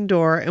revolving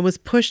door and was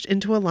pushed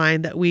into a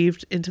line that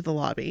weaved into the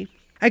lobby.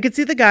 I could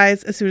see the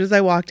guys as soon as I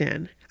walked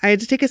in. I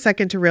had to take a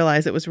second to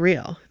realize it was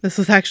real. This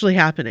was actually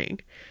happening.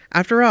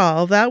 After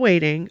all of that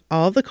waiting,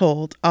 all of the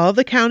cold, all of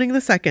the counting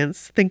the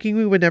seconds, thinking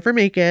we would never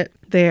make it,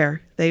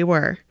 there they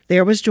were.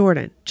 There was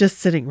Jordan, just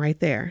sitting right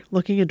there,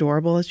 looking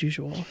adorable as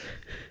usual.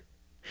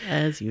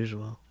 As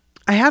usual.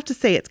 I have to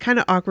say it's kind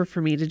of awkward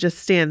for me to just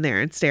stand there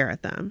and stare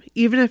at them,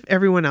 even if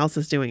everyone else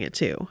is doing it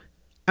too.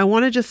 I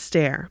want to just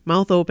stare,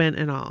 mouth open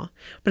and all.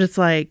 But it's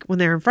like when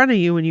they're in front of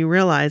you and you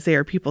realize they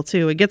are people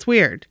too, it gets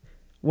weird.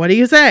 What do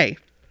you say?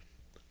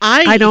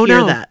 I don't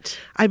know that.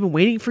 I've been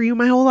waiting for you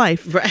my whole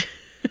life. Right.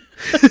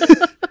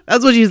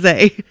 That's what you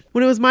say.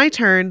 When it was my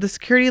turn, the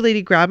security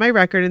lady grabbed my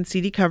record and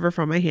CD cover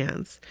from my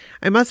hands.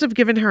 I must have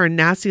given her a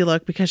nasty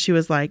look because she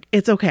was like,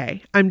 "It's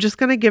okay. I'm just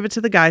going to give it to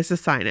the guys to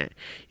sign it.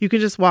 You can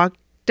just walk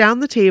down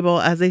the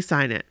table as they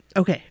sign it."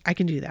 Okay, I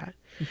can do that.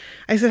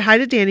 I said hi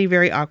to Danny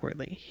very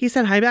awkwardly. He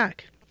said hi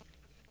back.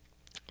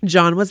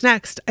 John was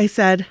next. I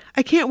said,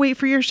 "I can't wait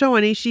for your show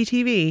on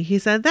HGTV." He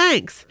said,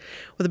 "Thanks,"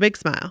 with a big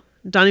smile.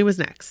 Donnie was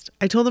next.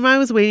 I told him I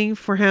was waiting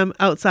for him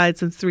outside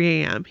since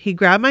 3 a.m. He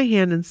grabbed my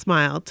hand and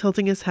smiled,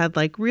 tilting his head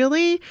like,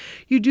 "Really?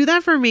 You do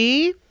that for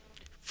me?"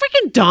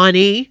 Freaking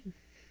Donnie.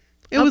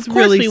 It was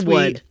really sweet.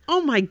 Would.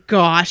 Oh my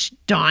gosh,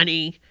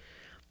 Donnie.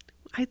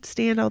 I'd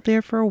stand out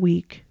there for a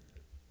week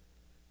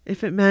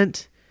if it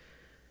meant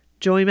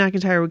Joey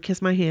McIntyre would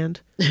kiss my hand.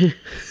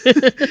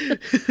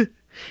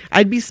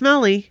 I'd be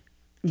smelly.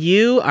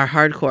 You are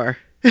hardcore.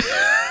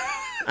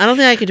 I don't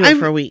think I could do it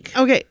for a week.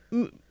 Okay,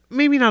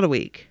 maybe not a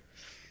week.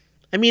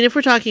 I mean, if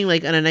we're talking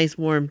like on a nice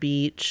warm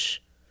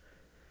beach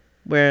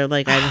where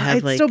like I'd have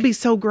it'd still be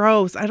so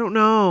gross. I don't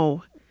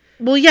know.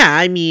 Well, yeah,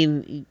 I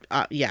mean,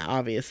 yeah,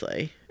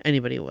 obviously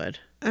anybody would.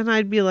 And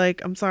I'd be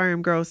like, "I'm sorry,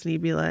 I'm gross." And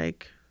he'd be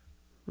like,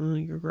 "Oh,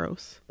 you're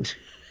gross."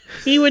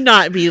 He would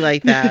not be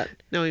like that.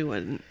 No, he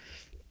wouldn't.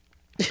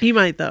 He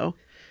might though,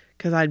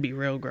 because I'd be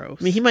real gross.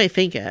 I mean, he might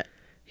think it.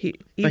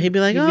 But he'd be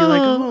like,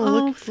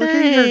 look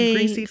at her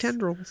greasy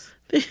tendrils.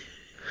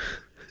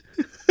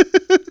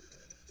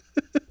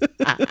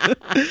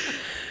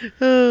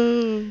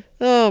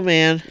 Oh,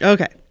 man.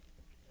 Okay.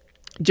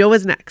 Joe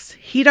was next.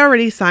 He'd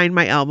already signed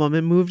my album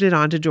and moved it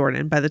on to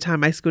Jordan by the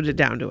time I scooted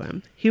down to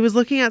him. He was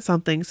looking at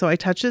something, so I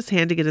touched his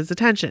hand to get his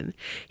attention.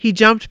 He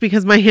jumped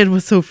because my hand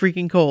was so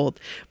freaking cold,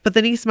 but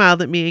then he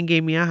smiled at me and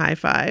gave me a high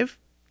five.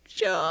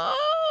 Joe!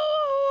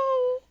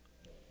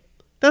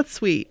 That's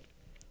sweet.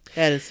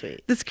 That is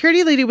sweet. The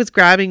security lady was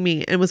grabbing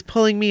me and was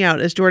pulling me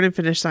out as Jordan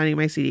finished signing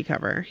my CD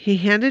cover. He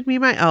handed me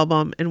my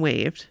album and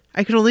waved.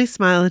 I could only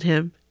smile at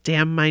him.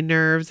 Damn my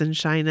nerves and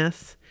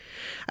shyness.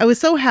 I was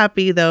so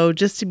happy, though,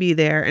 just to be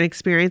there and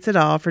experience it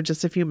all for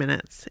just a few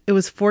minutes. It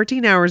was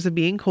 14 hours of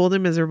being cold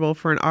and miserable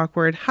for an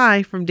awkward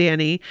hi from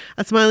Danny,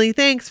 a smiley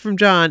thanks from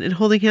John, and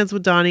holding hands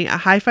with Donnie, a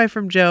high five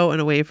from Joe, and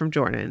a wave from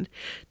Jordan.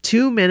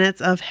 2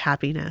 minutes of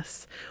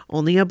happiness.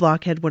 Only a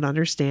blockhead would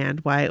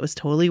understand why it was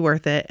totally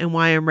worth it and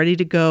why I'm ready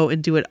to go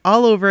and do it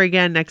all over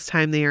again next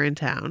time they are in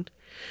town.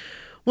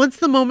 Once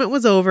the moment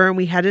was over and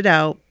we headed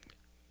out,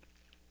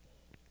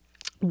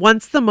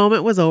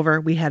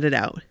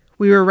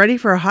 we were ready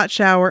for a hot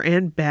shower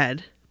and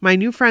bed. My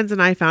new friends and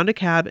I found a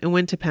cab and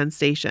went to Penn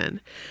Station.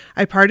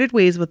 I parted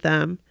ways with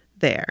them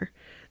there.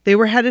 They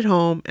were headed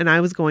home and I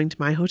was going to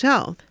my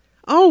hotel.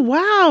 Oh,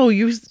 wow.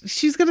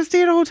 She's going to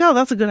stay at a hotel.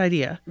 That's a good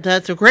idea.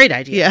 That's a great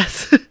idea.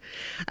 Yes.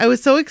 I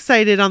was so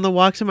excited on the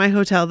walk to my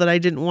hotel that I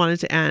didn't want it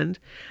to end.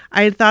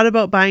 I had thought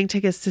about buying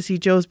tickets to see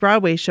Joe's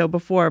Broadway show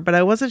before, but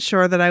I wasn't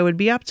sure that I would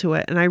be up to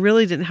it, and I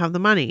really didn't have the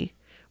money.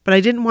 But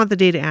I didn't want the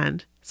day to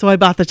end, so I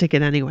bought the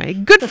ticket anyway.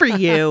 Good for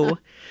you.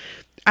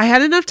 I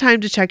had enough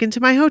time to check into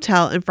my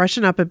hotel and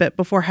freshen up a bit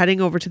before heading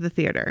over to the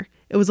theater.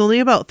 It was only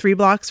about 3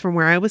 blocks from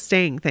where I was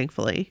staying,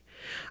 thankfully.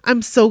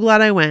 I'm so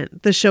glad I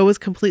went. The show was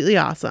completely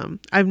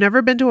awesome. I've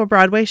never been to a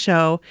Broadway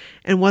show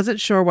and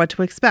wasn't sure what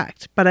to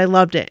expect, but I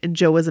loved it and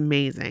Joe was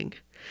amazing.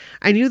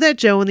 I knew that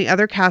Joe and the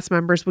other cast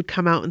members would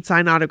come out and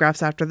sign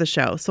autographs after the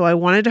show, so I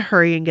wanted to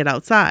hurry and get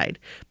outside.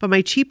 But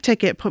my cheap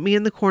ticket put me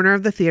in the corner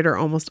of the theater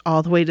almost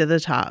all the way to the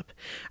top.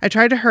 I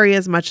tried to hurry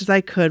as much as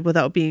I could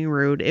without being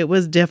rude. It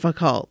was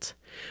difficult.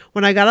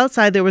 When I got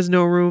outside, there was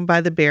no room by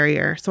the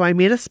barrier, so I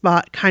made a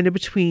spot kind of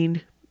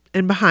between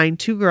and behind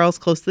 2 girls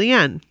close to the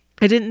end.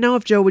 I didn't know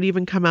if Joe would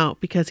even come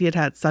out because he had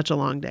had such a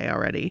long day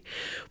already,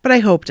 but I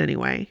hoped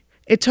anyway.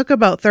 It took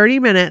about 30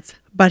 minutes,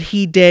 but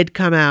he did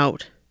come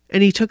out,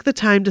 and he took the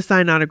time to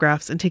sign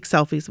autographs and take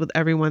selfies with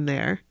everyone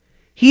there.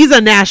 He's a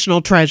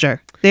national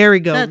treasure. There he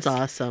goes. That's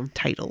awesome.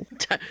 Title.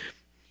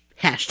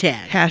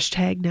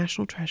 Hashtag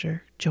national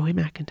treasure, Joey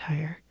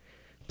McIntyre.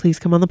 Please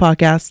come on the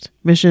podcast.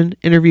 Mission,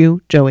 interview,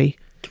 Joey.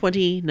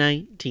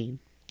 2019.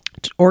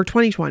 Or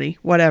 2020,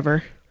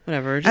 whatever.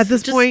 Whatever. At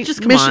this point,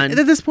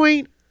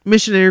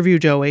 mission, interview,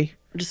 Joey.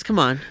 Just come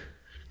on.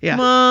 Yeah. Come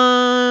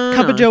on.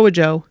 Cup of Joe with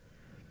Joe.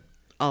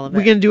 All of it.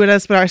 We're going to do it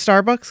as our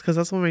Starbucks? Because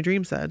that's what my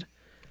dream said.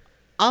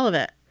 All of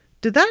it.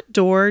 Did that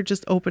door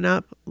just open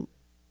up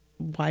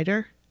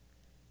wider?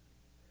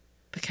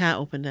 The cat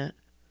opened it.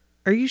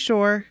 Are you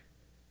sure?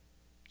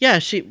 Yeah,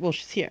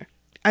 she's here.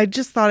 I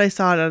just thought I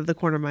saw it out of the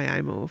corner of my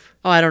eye move.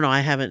 Oh, I don't know.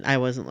 I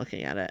wasn't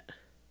looking at it.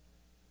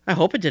 I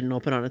hope it didn't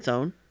open on its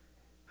own.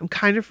 I'm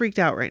kind of freaked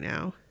out right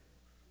now.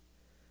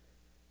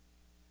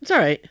 It's all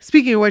right.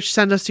 Speaking of which,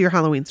 send us to your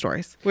Halloween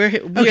stories. We are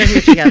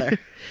here together.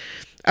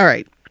 All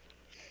right.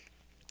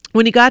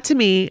 When he got to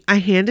me, I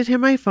handed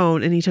him my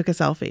phone and he took a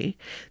selfie.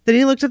 Then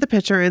he looked at the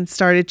picture and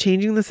started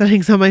changing the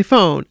settings on my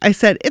phone. I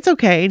said, "It's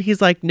okay." And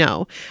he's like,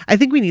 "No, I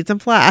think we need some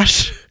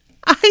flash."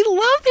 I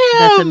love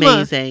him.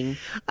 That's amazing.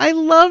 I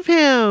love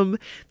him.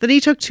 Then he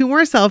took 2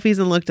 more selfies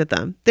and looked at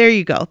them. There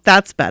you go.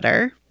 That's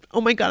better.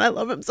 Oh my God, I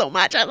love him so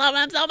much. I love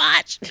him so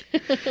much.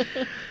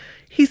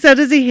 He said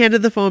as he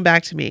handed the phone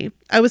back to me.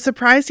 I was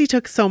surprised he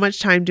took so much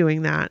time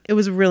doing that. It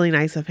was really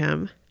nice of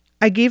him.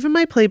 I gave him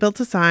my playbill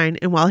to sign,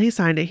 and while he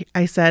signed it,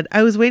 I said,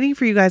 "I was waiting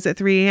for you guys at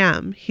 3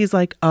 a.m. He's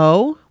like,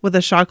 "Oh?" with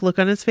a shocked look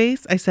on his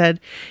face. I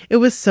said, "It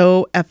was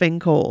so effing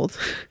cold."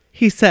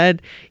 He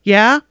said,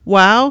 "Yeah?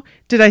 Wow.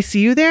 Did I see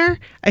you there?"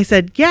 I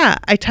said, "Yeah.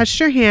 I touched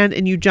your hand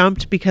and you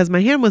jumped because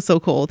my hand was so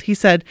cold." He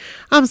said,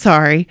 "I'm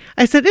sorry."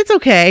 I said, "It's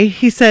okay."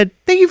 He said,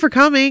 "Thank you for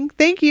coming."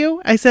 "Thank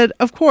you." I said,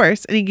 "Of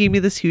course." And he gave me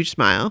this huge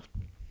smile.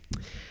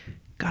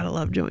 Gotta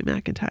love Joey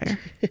McIntyre.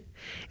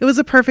 It was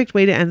a perfect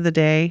way to end the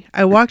day.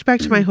 I walked back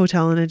to my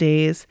hotel in a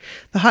daze.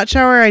 The hot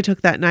shower I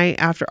took that night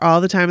after all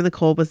the time in the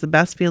cold was the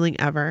best feeling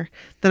ever.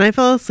 Then I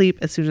fell asleep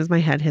as soon as my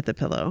head hit the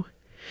pillow.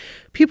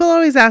 People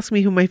always ask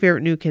me who my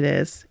favorite new kid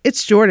is.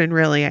 It's Jordan,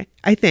 really,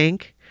 I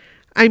think.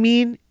 I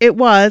mean, it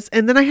was,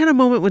 and then I had a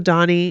moment with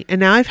Donnie, and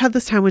now I've had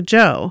this time with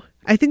Joe.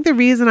 I think the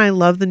reason I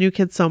love the new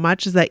kids so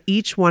much is that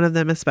each one of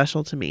them is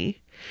special to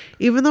me.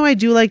 Even though I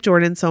do like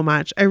Jordan so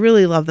much, I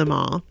really love them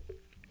all.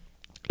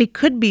 It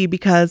could be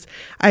because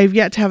I've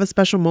yet to have a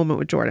special moment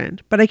with Jordan,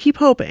 but I keep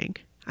hoping.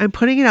 I'm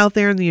putting it out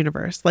there in the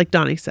universe, like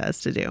Donnie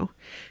says to do.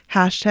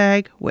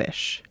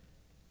 #wish.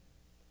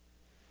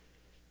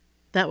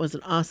 That was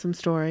an awesome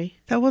story.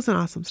 That was an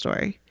awesome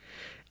story.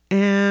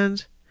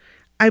 And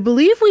I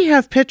believe we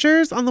have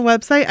pictures on the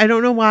website. I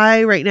don't know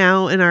why right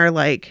now in our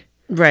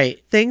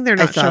right thing they're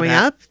not showing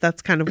up.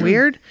 That's kind of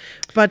weird.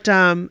 But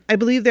I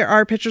believe there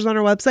are pictures on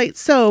our website.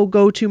 So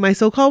go to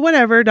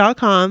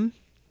mysocalledwhatever.com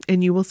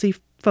and you will see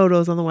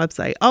photos on the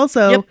website.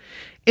 Also,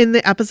 in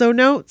the episode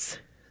notes,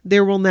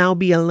 there will now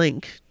be a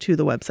link to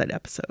the website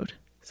episode.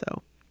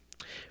 So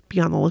be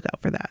on the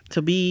lookout for that.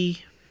 So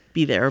be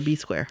there or be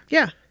square.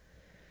 Yeah.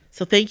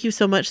 So thank you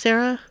so much,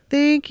 Sarah.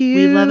 Thank you.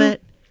 We love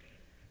it.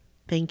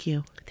 Thank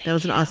you. That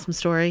was an awesome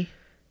story.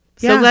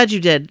 So glad you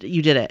did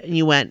it and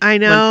you went. I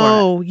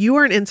know. You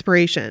are an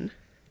inspiration.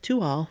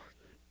 To all.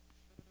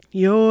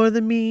 You're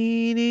the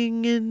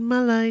meaning in my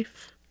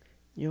life.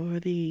 You're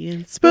the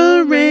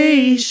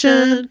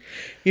inspiration.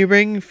 You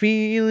bring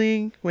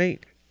feeling.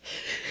 Wait.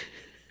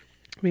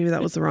 Maybe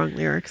that was the wrong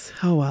lyrics.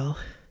 Oh, well.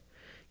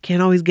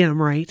 Can't always get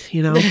them right,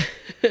 you know?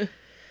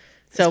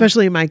 So,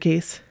 especially in my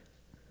case.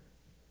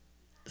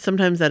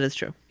 Sometimes that is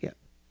true. Yeah.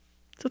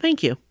 So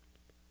thank you.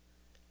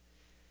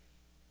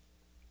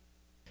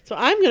 So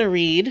I'm going to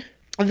read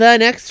the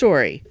next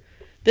story.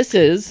 This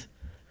is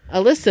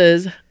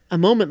Alyssa's A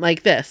Moment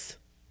Like This.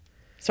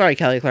 Sorry,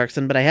 Kelly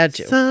Clarkson, but I had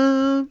to.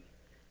 Some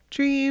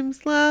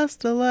dreams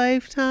last a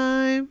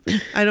lifetime.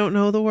 I don't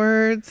know the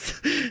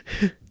words.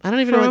 I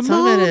don't even know what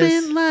song that is. For a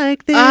moment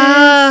like this.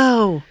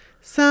 Oh.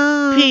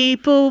 Some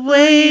people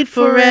wait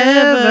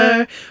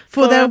forever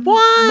for that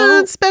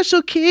one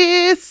special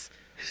kiss.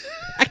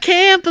 I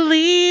can't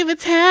believe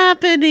it's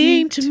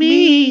happening to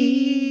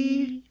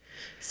me.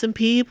 Some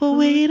people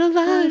wait a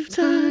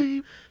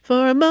lifetime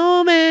for a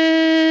moment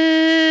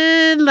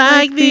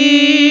like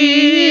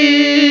this.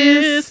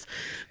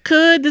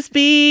 Could this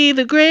be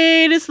the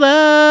greatest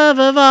love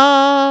of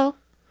all?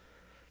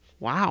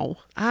 Wow.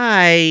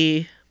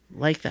 I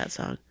like that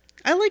song.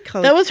 I like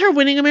Kelly. That was her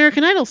winning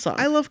American Idol song.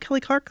 I love Kelly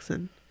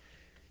Clarkson.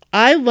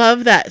 I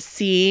love that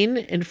scene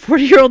in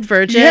 40-Year-Old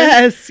Virgin.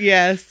 Yes,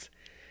 yes.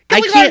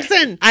 Kelly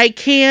Clarkson. I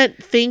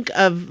can't think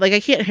of, I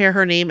can't hear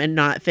her name and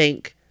not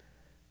think.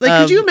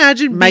 Could you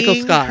imagine Michael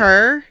being Scott.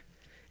 her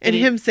and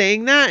him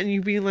saying that and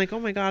you being like, oh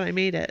my God, I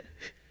made it.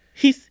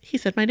 He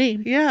said my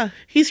name. Yeah.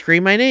 He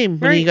screamed my name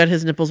when he got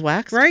his nipples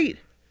waxed. Right.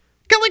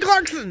 Kelly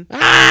Clarkson.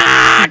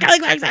 Kelly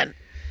Clarkson.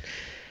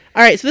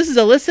 All right, so this is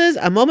Alyssa's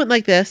A Moment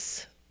Like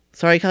This.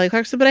 Sorry, Kelly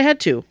Clarkson, but I had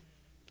to.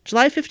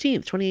 July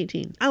 15th,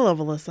 2018. I love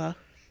Alyssa.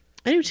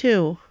 I do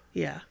too.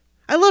 Yeah.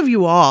 I love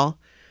you all.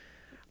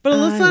 But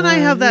Alyssa and I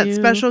have that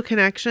special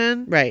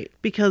connection. Right.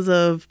 Because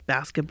of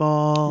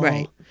basketball.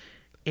 Right.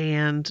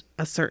 And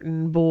a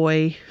certain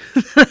boy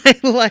that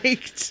I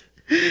liked.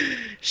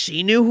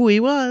 She knew who he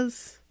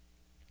was.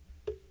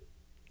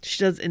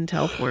 She does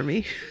intel for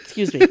me.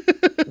 Excuse me.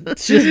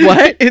 She does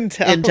what?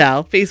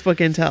 Intel. Facebook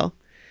intel.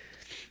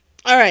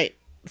 All right.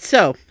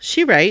 So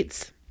she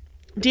writes,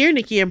 Dear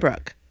Nikki and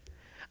Brooke,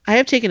 I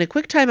have taken a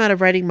quick time out of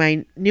writing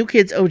my New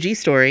Kids OG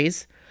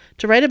stories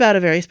to write about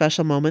a very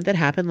special moment that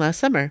happened last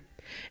summer.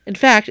 In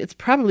fact, it's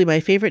probably my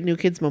favorite New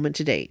Kids moment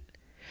to date.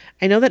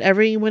 I know that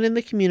everyone in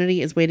the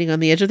community is waiting on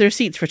the edge of their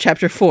seats for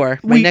Chapter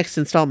 4, my next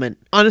installment.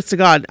 Honest to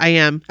God, I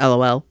am.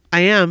 LOL.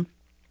 I am.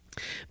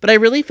 But I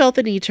really felt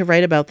the need to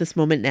write about this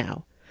moment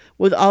now.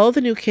 With all of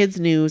the New Kids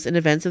news and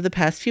events of the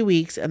past few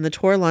weeks and the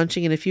tour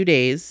launching in a few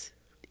days.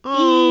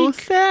 Oh,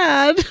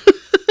 sad.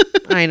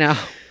 I know.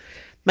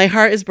 My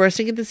heart is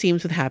bursting at the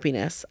seams with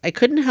happiness. I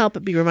couldn't help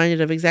but be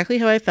reminded of exactly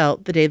how I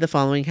felt the day the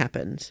following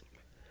happened.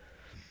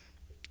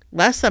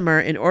 Last summer,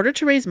 in order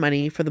to raise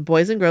money for the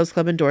Boys and Girls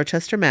Club in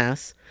Dorchester,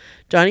 Mass.,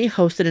 Donnie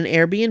hosted an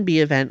Airbnb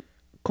event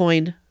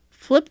coined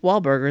Flip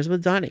Wahlburgers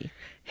with Donnie.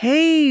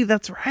 Hey,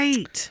 that's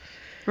right.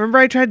 Remember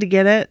I tried to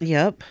get it?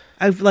 Yep.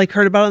 I've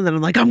heard about it and then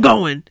I'm like, I'm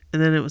going.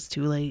 And then it was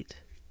too late.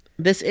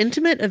 This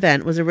intimate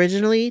event was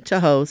originally to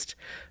host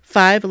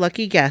 5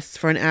 lucky guests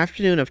for an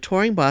afternoon of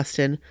touring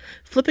Boston,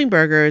 flipping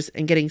burgers,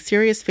 and getting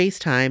serious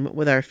FaceTime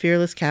with our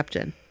fearless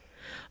captain.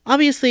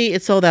 Obviously,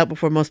 it sold out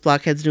before most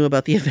blockheads knew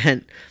about the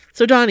event,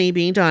 so Donnie,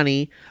 being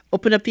Donnie,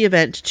 opened up the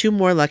event to 2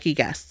 more lucky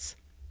guests.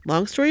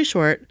 Long story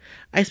short,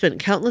 I spent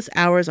countless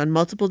hours on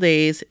multiple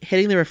days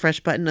hitting the refresh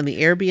button on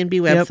the Airbnb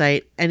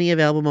website any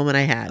available moment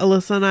I had.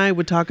 Alyssa and I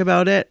would talk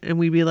about it, and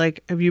we'd be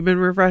like, have you been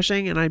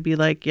refreshing? And I'd be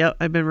like, yep,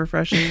 I've been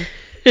refreshing.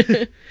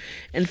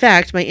 In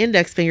fact, my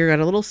index finger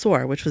got a little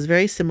sore, which was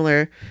very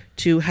similar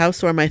to how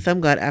sore my thumb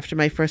got after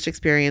my first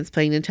experience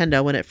playing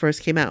Nintendo when it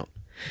first came out.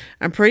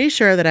 I'm pretty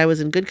sure that I was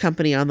in good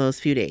company on those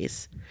few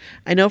days.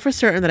 I know for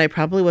certain that I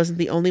probably wasn't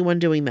the only one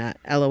doing that,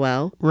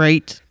 LOL.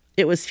 Right.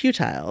 It was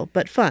futile,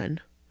 but fun.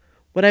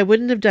 What I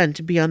wouldn't have done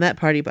to be on that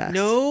party bus.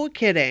 No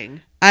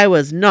kidding. I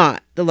was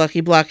not the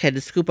lucky blockhead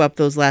to scoop up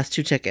those last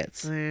 2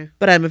 tickets.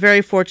 But I am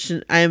very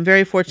fortunate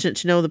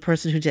to know the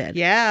person who did.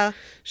 Yeah.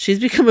 She's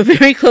become a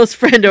very close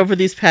friend over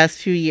these past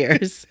few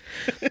years.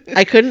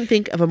 I couldn't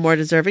think of a more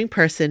deserving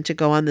person to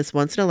go on this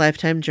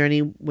once-in-a-lifetime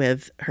journey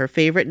with her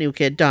favorite new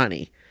kid,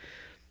 Donnie.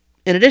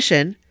 In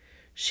addition,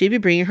 she'd be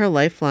bringing her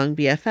lifelong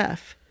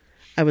BFF.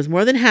 I was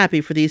more than happy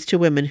for these 2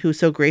 women who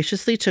so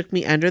graciously took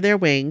me under their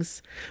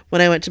wings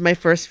when I went to my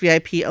first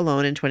VIP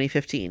alone in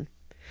 2015.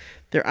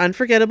 Their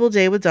unforgettable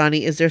day with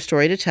Donnie is their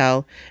story to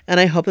tell, and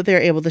I hope that they are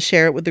able to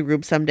share it with the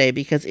group someday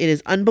because it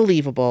is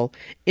unbelievable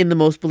in the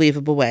most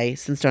believable way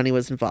since Donnie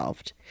was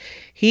involved.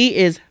 He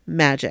is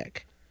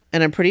magic,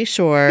 and I'm pretty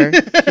sure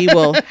he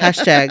will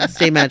hashtag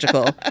stay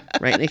magical.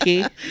 Right,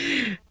 Nikki?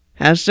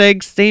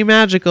 Hashtag stay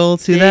magical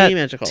to Stay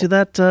magical.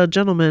 that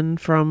gentleman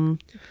from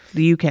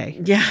the UK.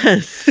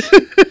 Yes.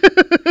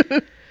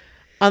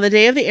 On the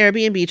day of the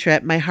Airbnb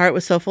trip, my heart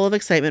was so full of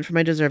excitement for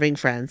my deserving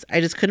friends.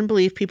 I just couldn't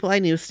believe people I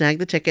knew snagged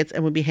the tickets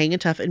and would be hanging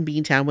tough in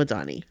Beantown with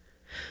Donnie.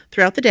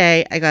 Throughout the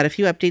day, I got a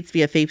few updates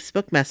via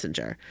Facebook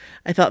Messenger.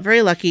 I felt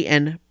very lucky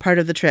and part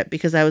of the trip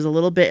because I was a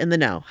little bit in the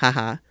know.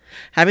 Haha.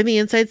 Having the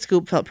inside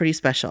scoop felt pretty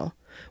special.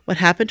 What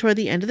happened toward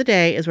the end of the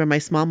day is where my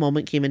small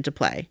moment came into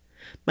play.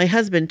 My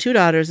husband, 2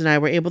 daughters, and I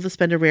were able to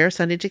spend a rare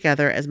Sunday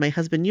together as my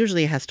husband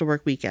usually has to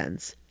work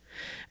weekends.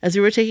 As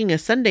we were taking a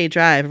Sunday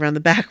drive around the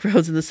back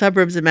roads in the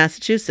suburbs of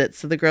Massachusetts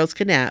so the girls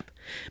could nap,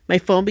 my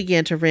phone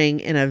began to ring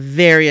in a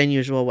very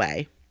unusual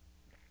way.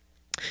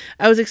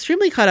 I was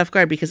extremely caught off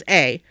guard because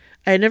A,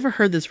 I had never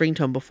heard this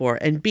ringtone before,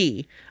 and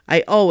B,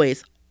 I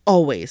always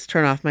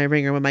turn off my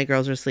ringer when my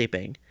girls are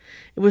sleeping.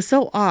 It was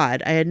so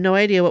odd, I had no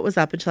idea what was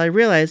up until I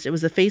realized it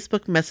was a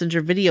Facebook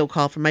Messenger video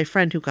call from my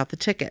friend who got the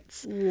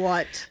tickets.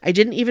 What? I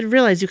didn't even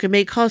realize you could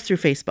make calls through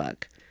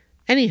Facebook.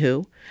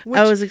 Anywho,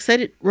 I was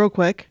excited. Real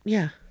quick.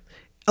 Yeah.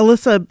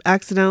 Alyssa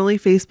accidentally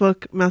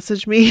Facebook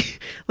messaged me.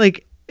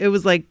 It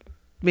was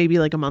maybe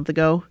a month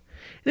ago.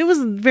 And it was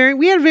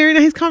we had a very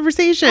nice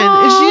conversation.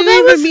 Oh, and she that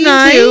didn't was even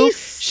mean to.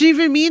 She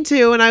didn't even mean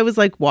to. And I was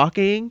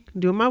walking,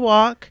 doing my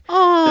walk.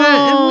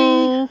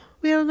 Oh. And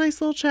we had a nice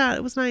little chat.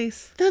 It was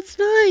nice. That's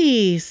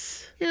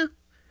nice. Yeah.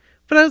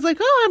 But I was like,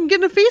 oh, I'm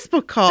getting a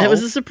Facebook call. That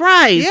was a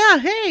surprise. Yeah,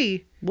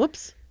 hey.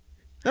 Whoops.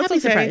 That's Happy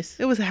okay. surprise.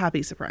 It was a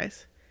happy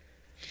surprise.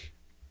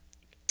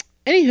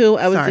 Anywho,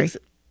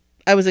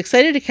 I was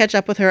excited to catch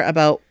up with her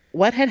about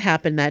what had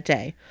happened that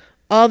day.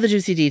 All the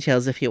juicy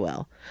details, if you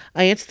will.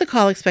 I answered the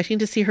call expecting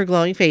to see her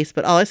glowing face,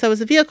 but all I saw was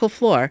the vehicle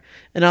floor,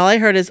 and all I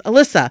heard is,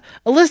 Alyssa,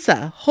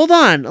 hold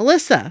on,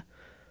 Alyssa.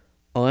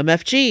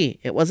 OMFG.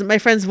 It wasn't my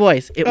friend's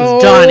voice. It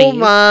was Donnie. Oh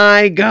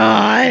my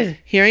God.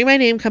 Hearing my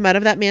name come out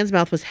of that man's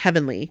mouth was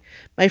heavenly.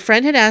 My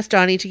friend had asked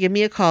Donnie to give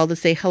me a call to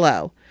say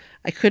hello.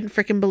 I couldn't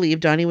frickin' believe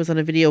Donnie was on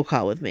a video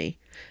call with me.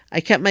 I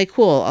kept my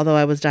cool, although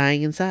I was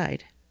dying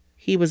inside.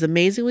 He was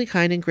amazingly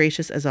kind and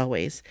gracious as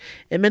always.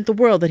 It meant the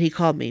world that he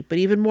called me, but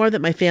even more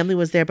that my family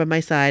was there by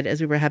my side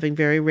as we were having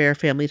very rare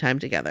family time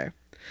together.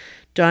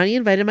 Donnie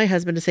invited my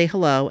husband to say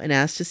hello and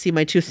asked to see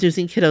my 2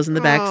 snoozing kiddos in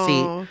the back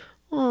seat.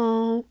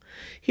 Aww.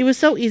 He was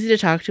so easy to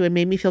talk to and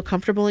made me feel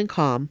comfortable and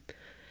calm.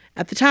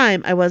 At the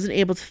time, I wasn't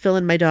able to fill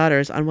in my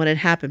daughters on what had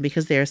happened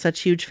because they are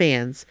such huge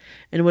fans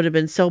and would have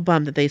been so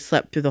bummed that they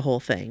slept through the whole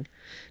thing.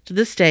 To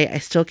this day, I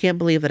still can't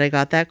believe that I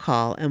got that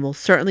call and will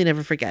certainly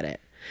never forget it.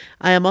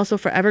 I am also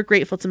forever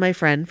grateful to my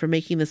friend for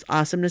making this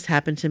awesomeness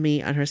happen to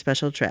me on her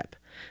special trip.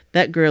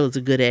 That girl is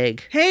a good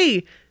egg.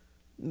 Hey,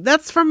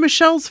 that's from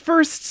Michelle's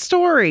first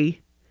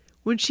story.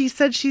 When she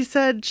said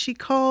she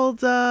called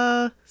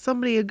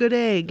somebody a good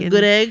egg.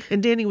 Good egg?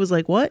 And Danny was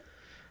like, what?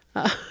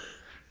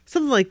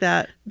 Something like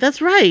that.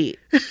 That's right.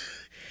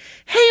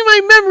 Hey,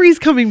 my memory's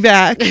coming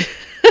back.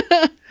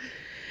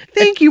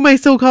 Thank you, my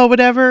so-called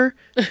whatever.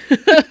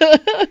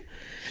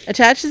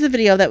 Attached is a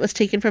video that was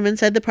taken from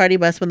inside the party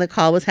bus when the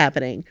call was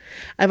happening.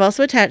 I've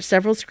also attached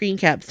several screen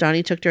caps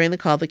Donnie took during the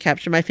call that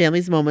capture my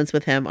family's moments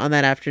with him on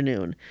that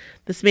afternoon.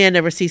 This man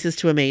never ceases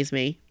to amaze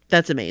me.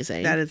 That's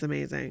amazing. That is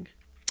amazing.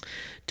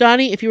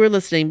 Donnie, if you were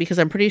listening, because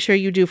I'm pretty sure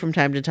you do from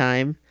time to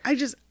time. I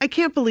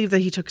can't believe that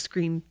he took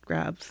screen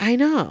grabs. I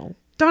know.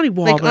 Donnie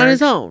Wahlberg. Like on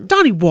his own.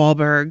 Donnie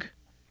Wahlberg.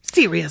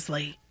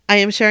 Seriously. I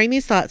am sharing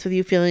these thoughts with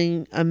you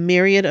feeling a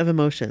myriad of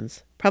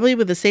emotions. Probably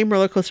with the same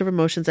roller coaster of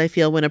emotions I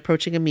feel when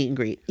approaching a meet and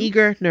greet.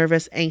 Eager,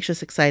 nervous,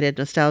 anxious, excited,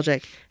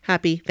 nostalgic,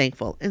 happy,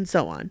 thankful, and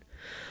so on.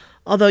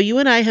 Although you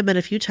and I have met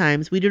a few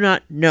times, we do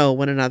not know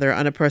one another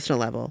on a personal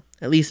level.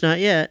 At least not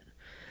yet.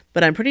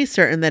 But I'm pretty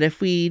certain that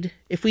if we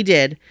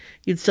did,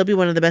 you'd still be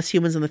one of the best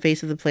humans on the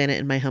face of the planet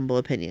in my humble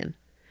opinion.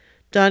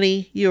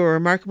 Donnie, you are a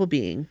remarkable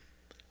being.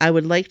 I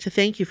would like to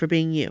thank you for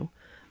being you.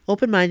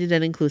 Open-minded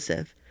and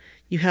inclusive.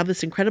 You have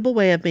this incredible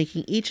way of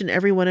making each and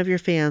every one of your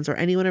fans or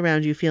anyone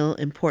around you feel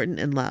important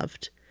and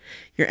loved.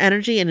 Your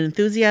energy and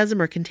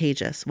enthusiasm are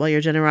contagious, while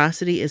your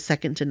generosity is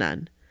second to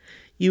none.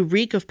 You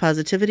reek of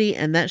positivity,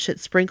 and that shit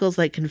sprinkles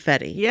like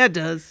confetti. Yeah, it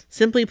does.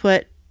 Simply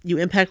put, you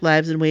impact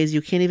lives in ways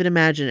you can't even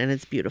imagine, and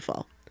it's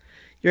beautiful.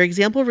 Your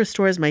example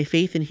restores my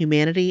faith in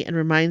humanity and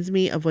reminds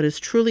me of what is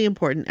truly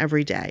important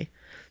every day.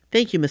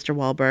 Thank you, Mr.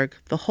 Wahlberg.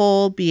 The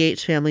whole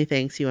BH family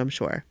thanks you, I'm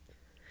sure.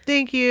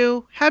 Thank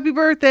you. Happy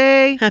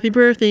birthday. Happy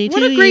birthday to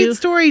you. What a great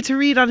story to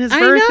read on his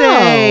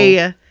birthday.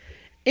 Know.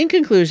 In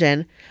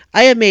conclusion,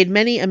 I have made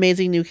many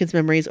amazing New Kids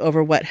memories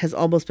over what has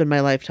almost been my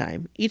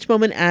lifetime. Each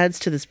moment adds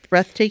to this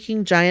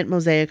breathtaking giant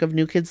mosaic of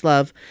New Kids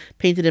love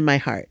painted in my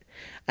heart.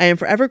 I am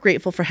forever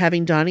grateful for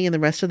having Donnie and the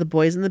rest of the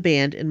boys in the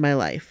band in my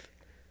life.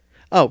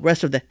 Oh,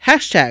 rest of the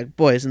hashtag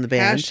boys in the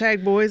band.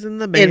 Hashtag boys in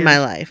the band. In my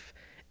life.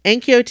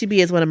 NKOTB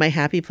is one of my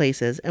happy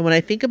places, and when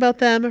I think about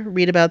them,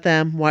 read about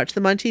them, watch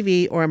them on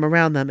TV, or I'm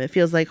around them, it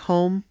feels like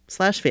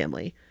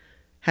home/family.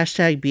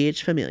 Hashtag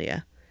BH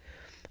Familia.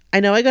 I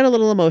know I got a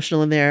little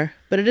emotional in there,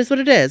 but it is what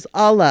it is.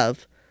 All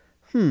love.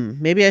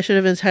 Maybe I should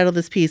have entitled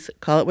this piece,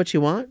 Call It What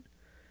You Want?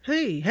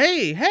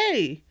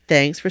 Hey.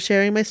 Thanks for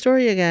sharing my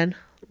story again.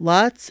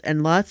 Lots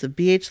and lots of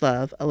BH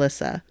love,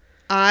 Alyssa.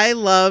 I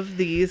love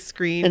these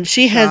screenshots. And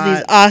she has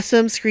these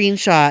awesome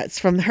screenshots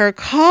from her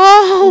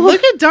call.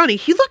 Look at Donnie.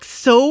 He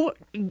looks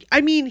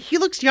he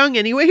looks young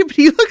anyway, but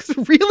he looks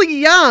really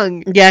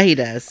young. Yeah, he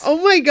does. Oh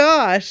my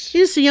gosh.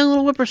 He's just a young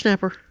little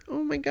whippersnapper.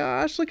 Oh my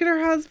gosh. Look at her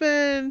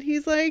husband.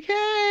 He's like,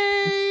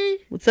 hey.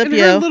 What's up, and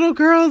yo? her little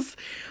girls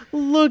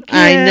look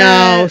I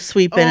know,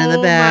 sweeping in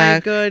the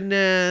back. Oh my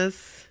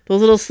goodness.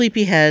 Those little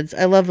sleepy heads.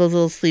 I love those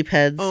little sleep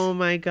heads. Oh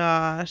my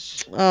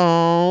gosh.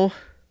 Oh.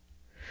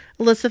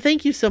 Alyssa,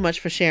 thank you so much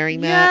for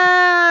sharing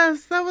that.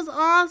 Yes, that was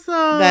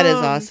awesome. That is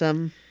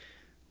awesome.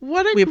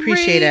 We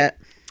appreciate it.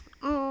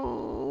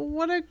 Oh,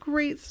 what a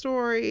great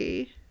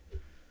story.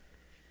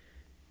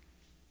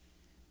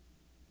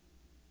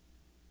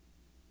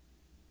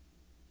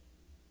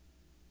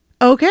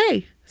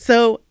 Okay,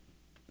 so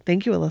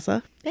thank you,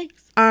 Alyssa.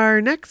 Thanks.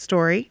 Our next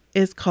story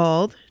is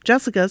called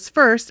Jessica's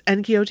first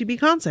NKOTB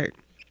concert.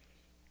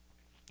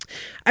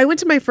 I went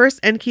to my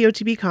first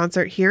NKOTB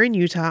concert here in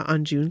Utah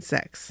on June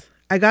 6th.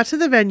 I got to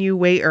the venue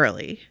way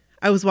early.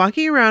 I was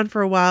walking around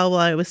for a while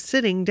I was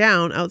sitting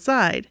down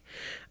outside.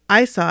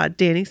 I saw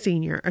Danny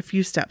Sr. a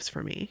few steps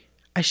from me.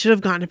 I should have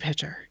gotten a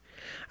picture.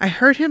 I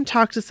heard him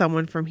talk to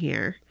someone from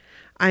here.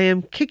 I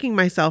am kicking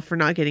myself for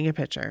not getting a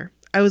picture.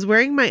 I was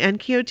wearing my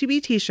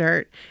NKOTB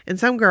t-shirt and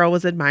some girl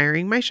was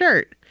admiring my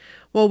shirt.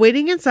 While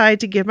waiting inside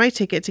to give my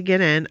ticket to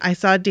get in, I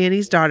saw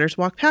Danny's daughters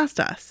walk past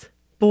us.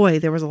 Boy,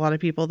 there was a lot of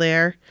people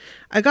there.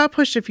 I got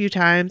pushed a few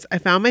times. I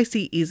found my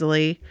seat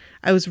easily.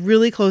 I was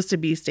really close to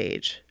B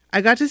stage.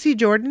 I got to see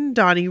Jordan and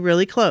Donnie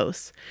really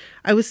close.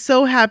 I was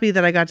so happy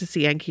that I got to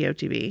see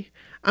NKOTB.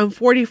 I'm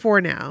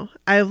 44 now.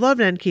 I have loved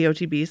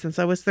NKOTB since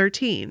I was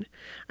 13.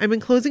 I'm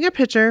enclosing a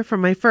picture from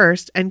my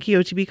first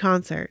NKOTB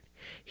concert.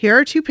 Here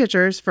are 2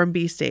 pictures from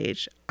B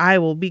stage. I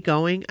will be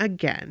going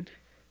again.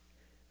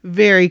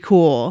 Very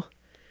cool.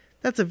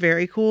 That's a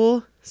very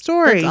cool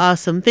story. That's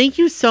awesome. Thank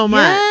you so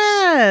much.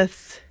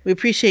 Yes. We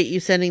appreciate you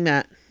sending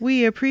that.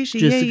 We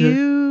appreciate Jessica.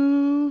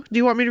 you. Do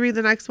you want me to read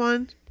the next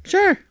one?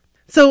 Sure.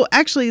 So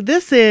actually,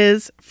 this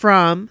is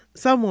from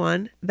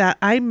someone that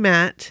I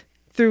met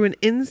through an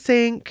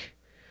NSYNC,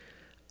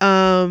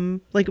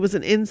 like it was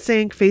an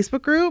NSYNC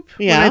Facebook group.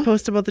 Yeah. When I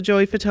posted about the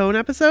Joey Fatone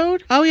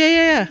episode. Oh,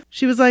 yeah.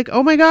 She was like,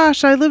 oh my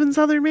gosh, I live in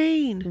Southern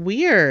Maine.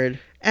 Weird.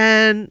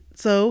 And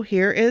so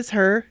here is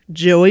her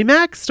Joey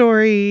Mac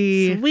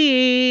story.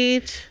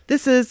 Sweet.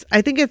 This is,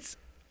 I think it's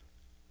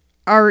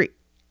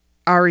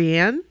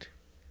Ariane.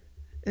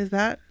 Is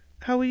that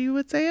how you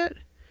would say it?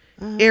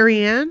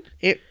 Ariane?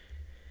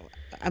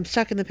 I'm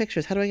stuck in the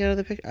pictures. How do I get out of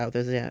the picture? Oh,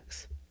 there's the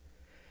X.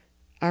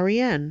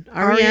 Ariane.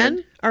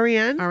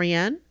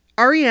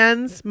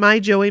 REN's My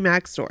Joey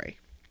Mac Story.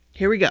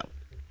 Here we go.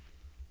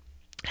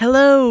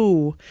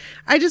 Hello.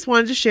 I just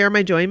wanted to share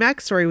my Joey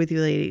Mac story with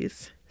you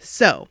ladies.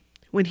 So,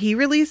 when he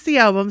released the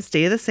album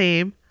Stay the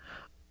Same,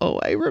 oh,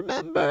 I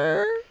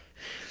remember.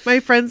 My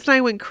friends and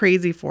I went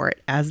crazy for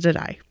it, as did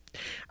I.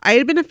 I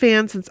had been a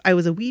fan since I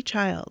was a wee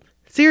child.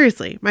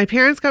 Seriously, my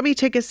parents got me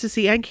tickets to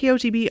see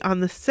NKOTB on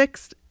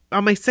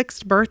my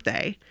 6th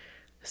birthday.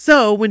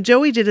 So when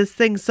Joey did his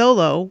thing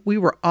solo, we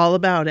were all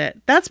about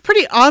it. That's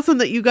pretty awesome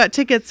that you got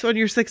tickets on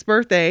your 6th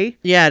birthday.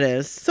 Yeah, it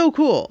is. So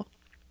cool.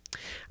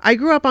 I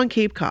grew up on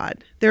Cape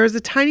Cod. There is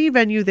a tiny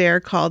venue there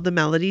called the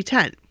Melody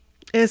Tent.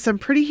 It has some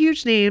pretty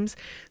huge names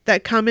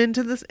that come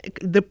into this.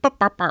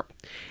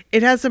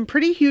 It has some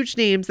pretty huge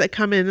names that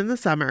come in the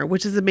summer,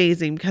 which is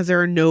amazing because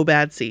there are no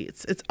bad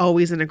seats. It's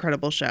always an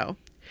incredible show.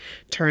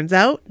 Turns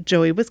out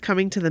Joey was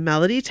coming to the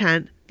Melody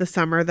Tent the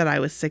summer that I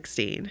was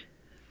 16.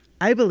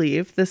 I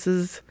believe this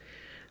is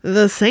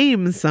the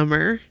same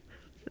summer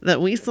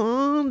that we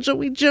saw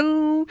Joey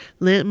Joe.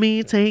 Let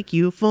me take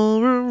you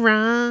for a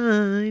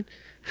ride.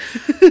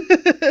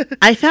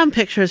 I found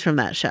pictures from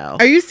that show.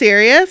 Are you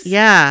serious?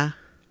 Yeah.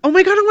 Oh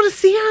my God, I want to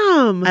see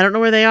them. I don't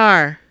know where they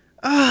are.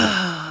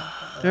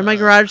 They're in my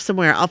garage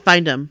somewhere. I'll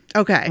find them.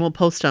 Okay. And we'll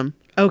post them.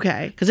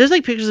 Okay. Because there's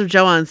like pictures of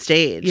Joe on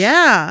stage.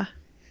 Yeah.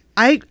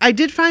 I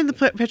did find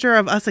the picture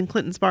of us and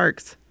Clinton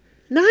Sparks.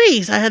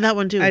 Nice. I had that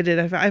one too. I did.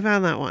 I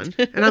found that one.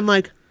 And I'm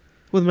like,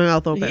 with my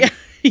mouth open. Yeah.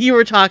 You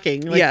were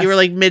talking. Like Yes. you were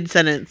like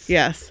mid-sentence.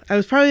 Yes. I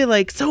was probably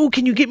like, so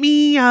can you get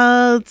me,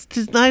 I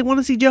want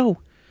to see Joe.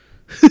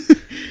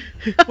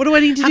 What do I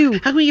need to do?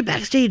 How can we get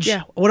backstage?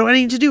 Yeah. What do I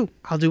need to do?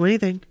 I'll do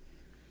anything.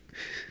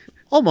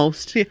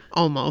 Almost. Yeah,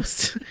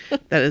 almost.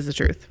 That is the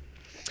truth.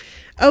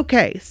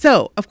 Okay,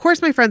 so of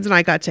course my friends and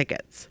I got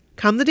tickets.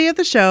 Come the day of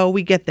the show,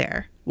 we get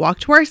there, walk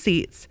to our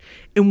seats,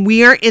 and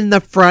we are in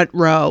the front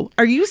row.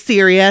 Are you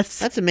serious?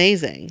 That's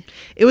amazing.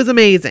 It was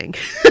amazing.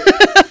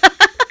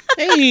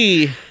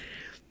 Hey.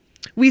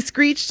 We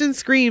screeched and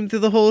screamed through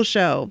the whole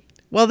show.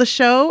 While the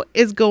show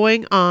is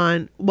going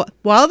on,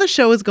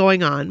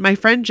 my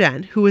friend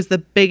Jen, who is the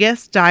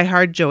biggest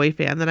diehard Joey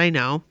fan that I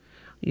know,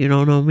 you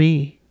don't know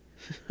me.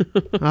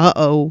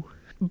 Uh-oh.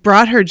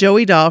 Brought her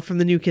Joey doll from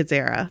the New Kids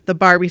era, the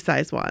Barbie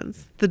size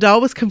ones. The doll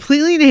was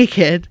completely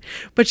naked,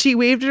 but she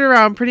waved it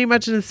around pretty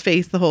much in his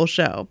face the whole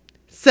show.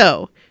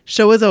 So,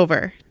 show is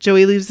over.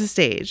 Joey leaves the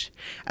stage.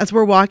 As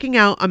we're walking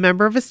out, a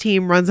member of his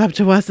team runs up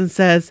to us and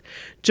says,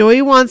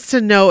 Joey wants to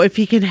know if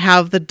he can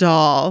have the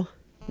doll.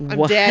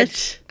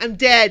 What? I'm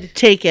dead.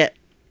 Take it.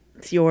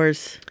 It's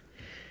yours.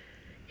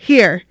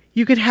 Here,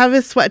 you can have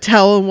his sweat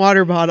towel and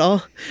water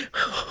bottle.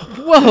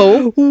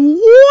 Whoa.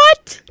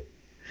 What?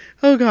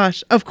 Oh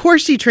gosh. Of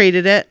course she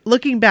traded it.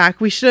 Looking back,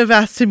 we should have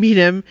asked to meet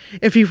him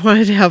if he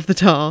wanted to have the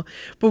doll.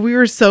 But we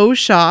were so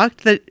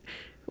shocked that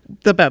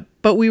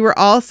we were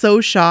all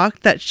so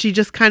shocked that she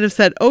just kind of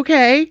said,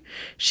 okay.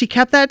 She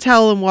kept that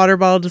towel and water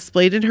bottle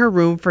displayed in her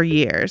room for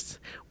years.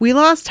 We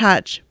lost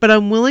touch, but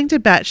I'm willing to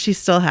bet she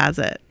still has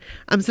it.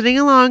 I'm sending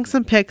along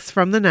some pics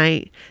from the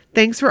night.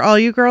 Thanks for all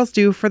you girls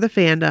do for the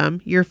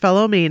fandom. Your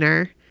fellow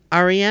Mainer.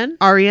 Ariane?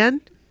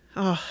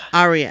 Oh,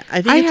 Ariane.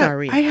 I think it's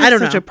Ariane. I have don't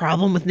such know. a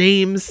problem with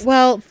names.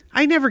 Well,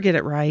 I never get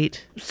it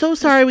right. so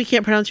sorry we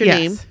can't pronounce your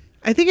name.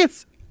 I think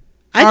it's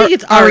I think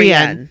it's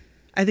Ariane.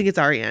 I think it's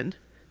Ariane.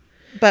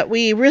 But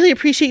we really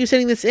appreciate you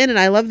sending this in, and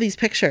I love these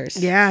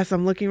pictures. Yes,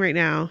 I'm looking right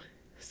now.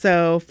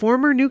 So,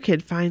 former New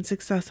Kid finds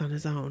success on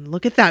his own.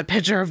 Look at that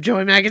picture of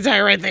Joey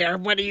McIntyre right there.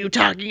 What are you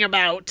talking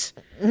about?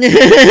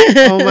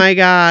 Oh my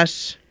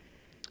gosh.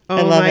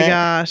 Oh my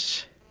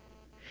gosh.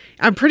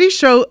 I'm pretty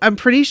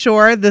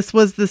sure this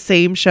was the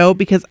same show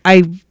because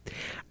I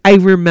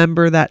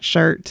remember that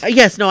shirt.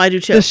 Yes, no, I do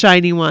too. The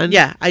shiny one.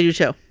 Yeah, I do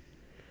too.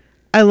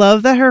 I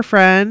love that her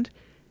friend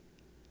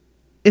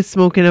is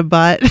smoking a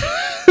butt.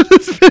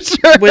 This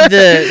picture. With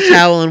the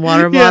towel and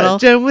water bottle. Yeah,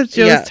 Jen with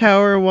Joe's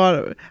towel and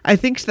water. I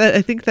think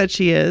that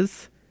she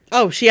is.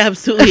 Oh, she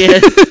absolutely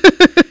is.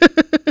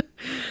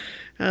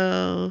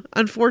 Oh,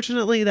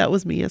 unfortunately, that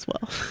was me as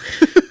well.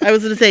 I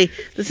was going to say,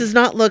 this does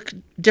not look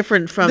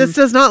different from... This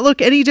does not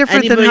look any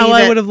different than how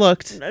I would have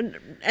looked.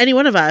 Any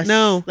one of us.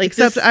 No, like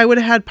except I would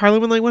have had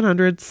Parliament like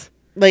 100s.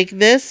 Like,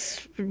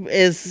 this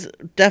is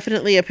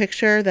definitely a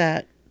picture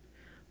that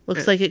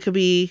looks like it could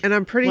be and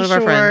I'm pretty one sure...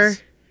 of our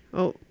friends.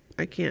 Oh,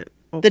 I can't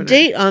open The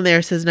date on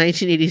there says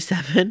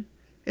 1987.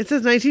 It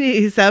says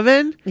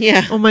 1987?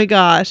 Yeah. Oh my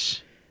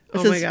gosh.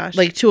 It says,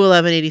 like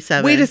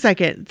 2/11/87. Wait a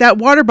second. That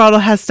water bottle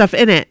has stuff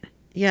in it.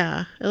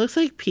 Yeah, it looks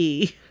like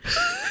pee.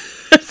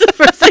 That's the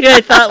first thing I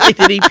thought. Like,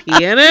 did he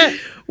pee in it?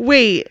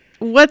 Wait,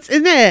 what's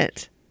in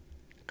it?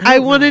 I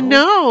want to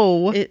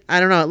know. I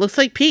don't know. It looks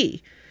like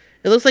pee.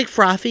 It looks like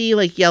frothy,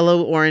 like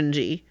yellow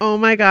orangey. Oh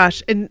my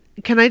gosh. And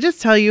can I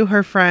just tell you,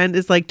 her friend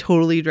is like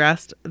totally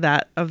dressed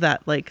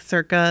like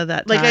circa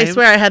that like time. I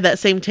swear I had that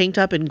same tank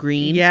top in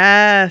green.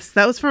 Yes,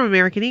 that was from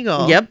American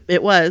Eagle. Yep,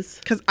 it was.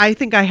 Because I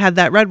think I had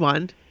that red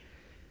one.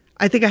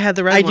 I think I had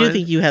the red one. I do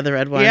think you had the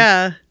red one.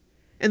 Yeah.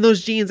 And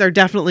those jeans are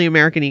definitely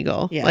American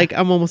Eagle. Yeah. Like,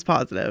 I'm almost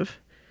positive.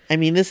 I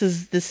mean, this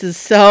is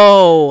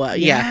so,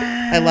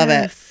 yeah. I love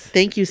it.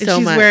 Thank you so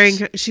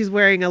much. She's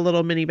wearing a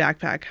little mini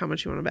backpack. How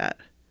much you want to bet?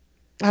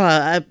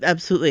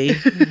 Absolutely.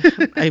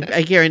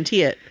 I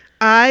guarantee it.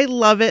 I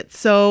love it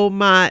so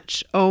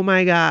much. Oh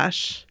my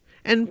gosh.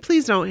 And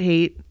please don't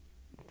hate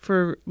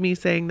for me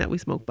saying that we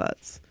smoke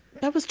butts.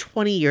 That was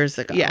 20 years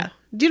ago. Yeah.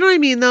 Do you know what I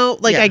mean, though?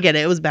 Like, I get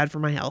it. It was bad for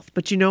my health.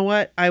 But you know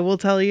what? I will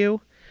tell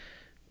you.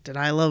 Did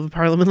I love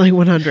Parliament Light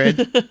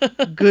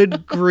 100?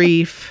 Good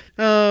grief.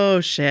 Oh,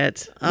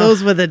 shit.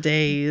 Those were the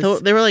days.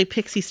 They were like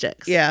pixie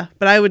sticks. Yeah.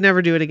 But I would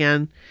never do it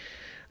again.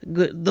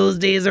 Those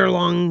days are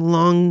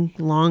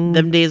long.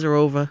 Them days are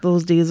over.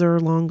 Those days are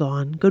long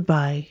gone.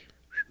 Goodbye.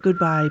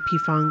 Goodbye,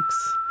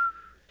 P-Funks.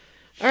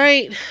 All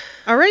right.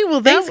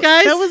 Well, thanks,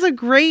 guys. That was a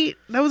great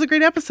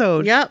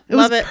episode. Yep. It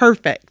was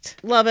perfect.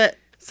 Love it.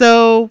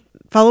 So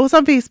follow us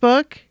on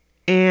Facebook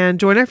and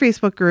join our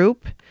Facebook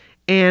group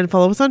and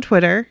follow us on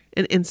Twitter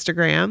and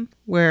Instagram.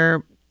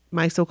 We're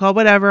My So-Called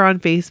Whatever on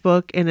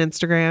Facebook and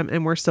Instagram,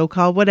 and we're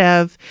So-Called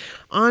Whatever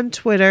on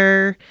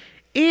Twitter.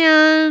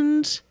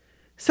 And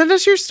send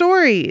us your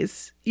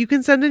stories. You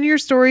can send in your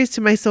stories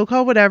to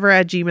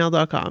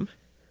mysocalledwhatever@gmail.com.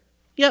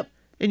 Yep.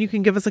 And you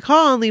can give us a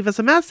call and leave us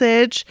a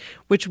message,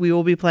 which we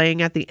will be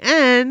playing at the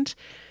end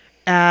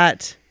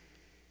at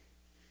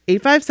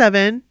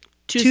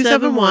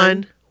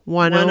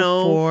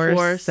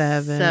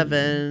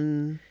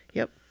 857-271-1047.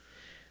 Yep.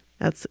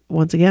 That's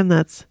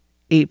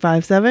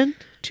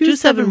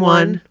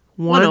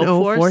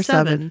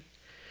 857-271-1047.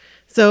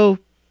 So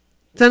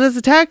send us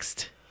a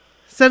text.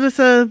 Send us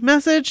a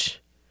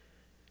message.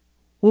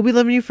 We'll be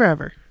loving you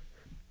forever.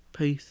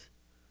 Peace.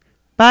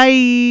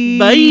 Bye.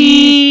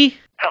 Bye.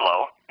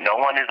 Hello, no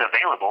one is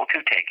available to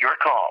take your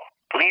call.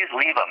 Please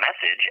leave a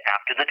message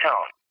after the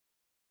tone.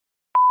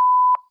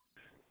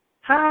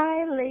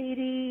 Hi,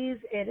 ladies.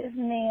 It is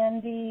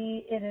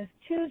Mandy. It is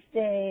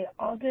Tuesday,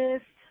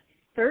 August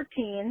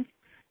 13th,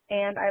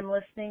 and I'm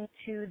listening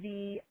to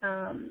the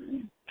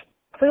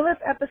Clueless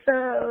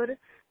episode.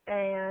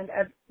 And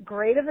as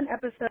great of an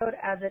episode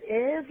as it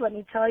is, let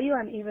me tell you,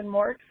 I'm even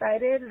more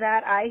excited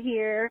that I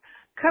hear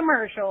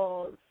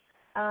commercials.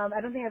 I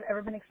don't think I've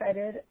ever been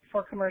excited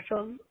for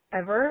commercials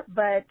ever,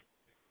 but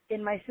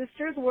in my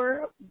sister's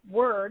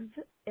words,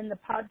 in the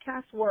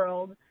podcast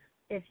world,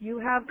 if you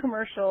have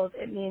commercials,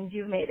 it means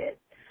you've made it.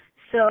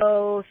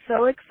 So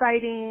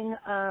exciting.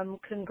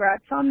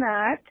 Congrats on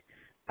that.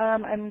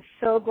 I'm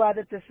so glad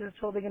that this is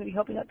totally going to be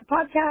helping out the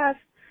podcast.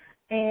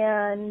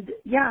 And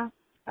yeah,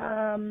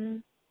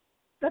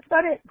 that's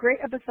about it. Great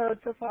episode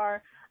so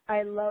far.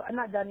 I'm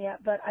not done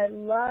yet, but I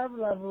love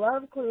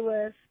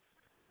Clueless.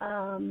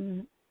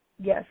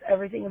 Yes,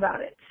 everything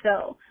about it.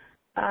 So,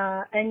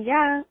 and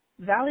yeah,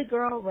 Valley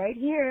Girl right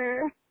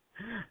here.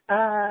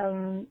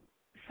 So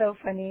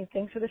funny.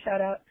 Thanks for the shout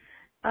out.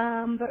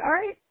 But all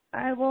right,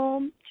 I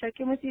will check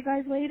in with you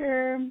guys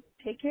later.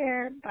 Take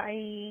care.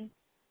 Bye.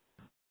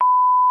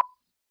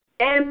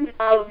 End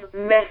of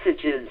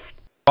messages.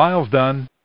 File's done.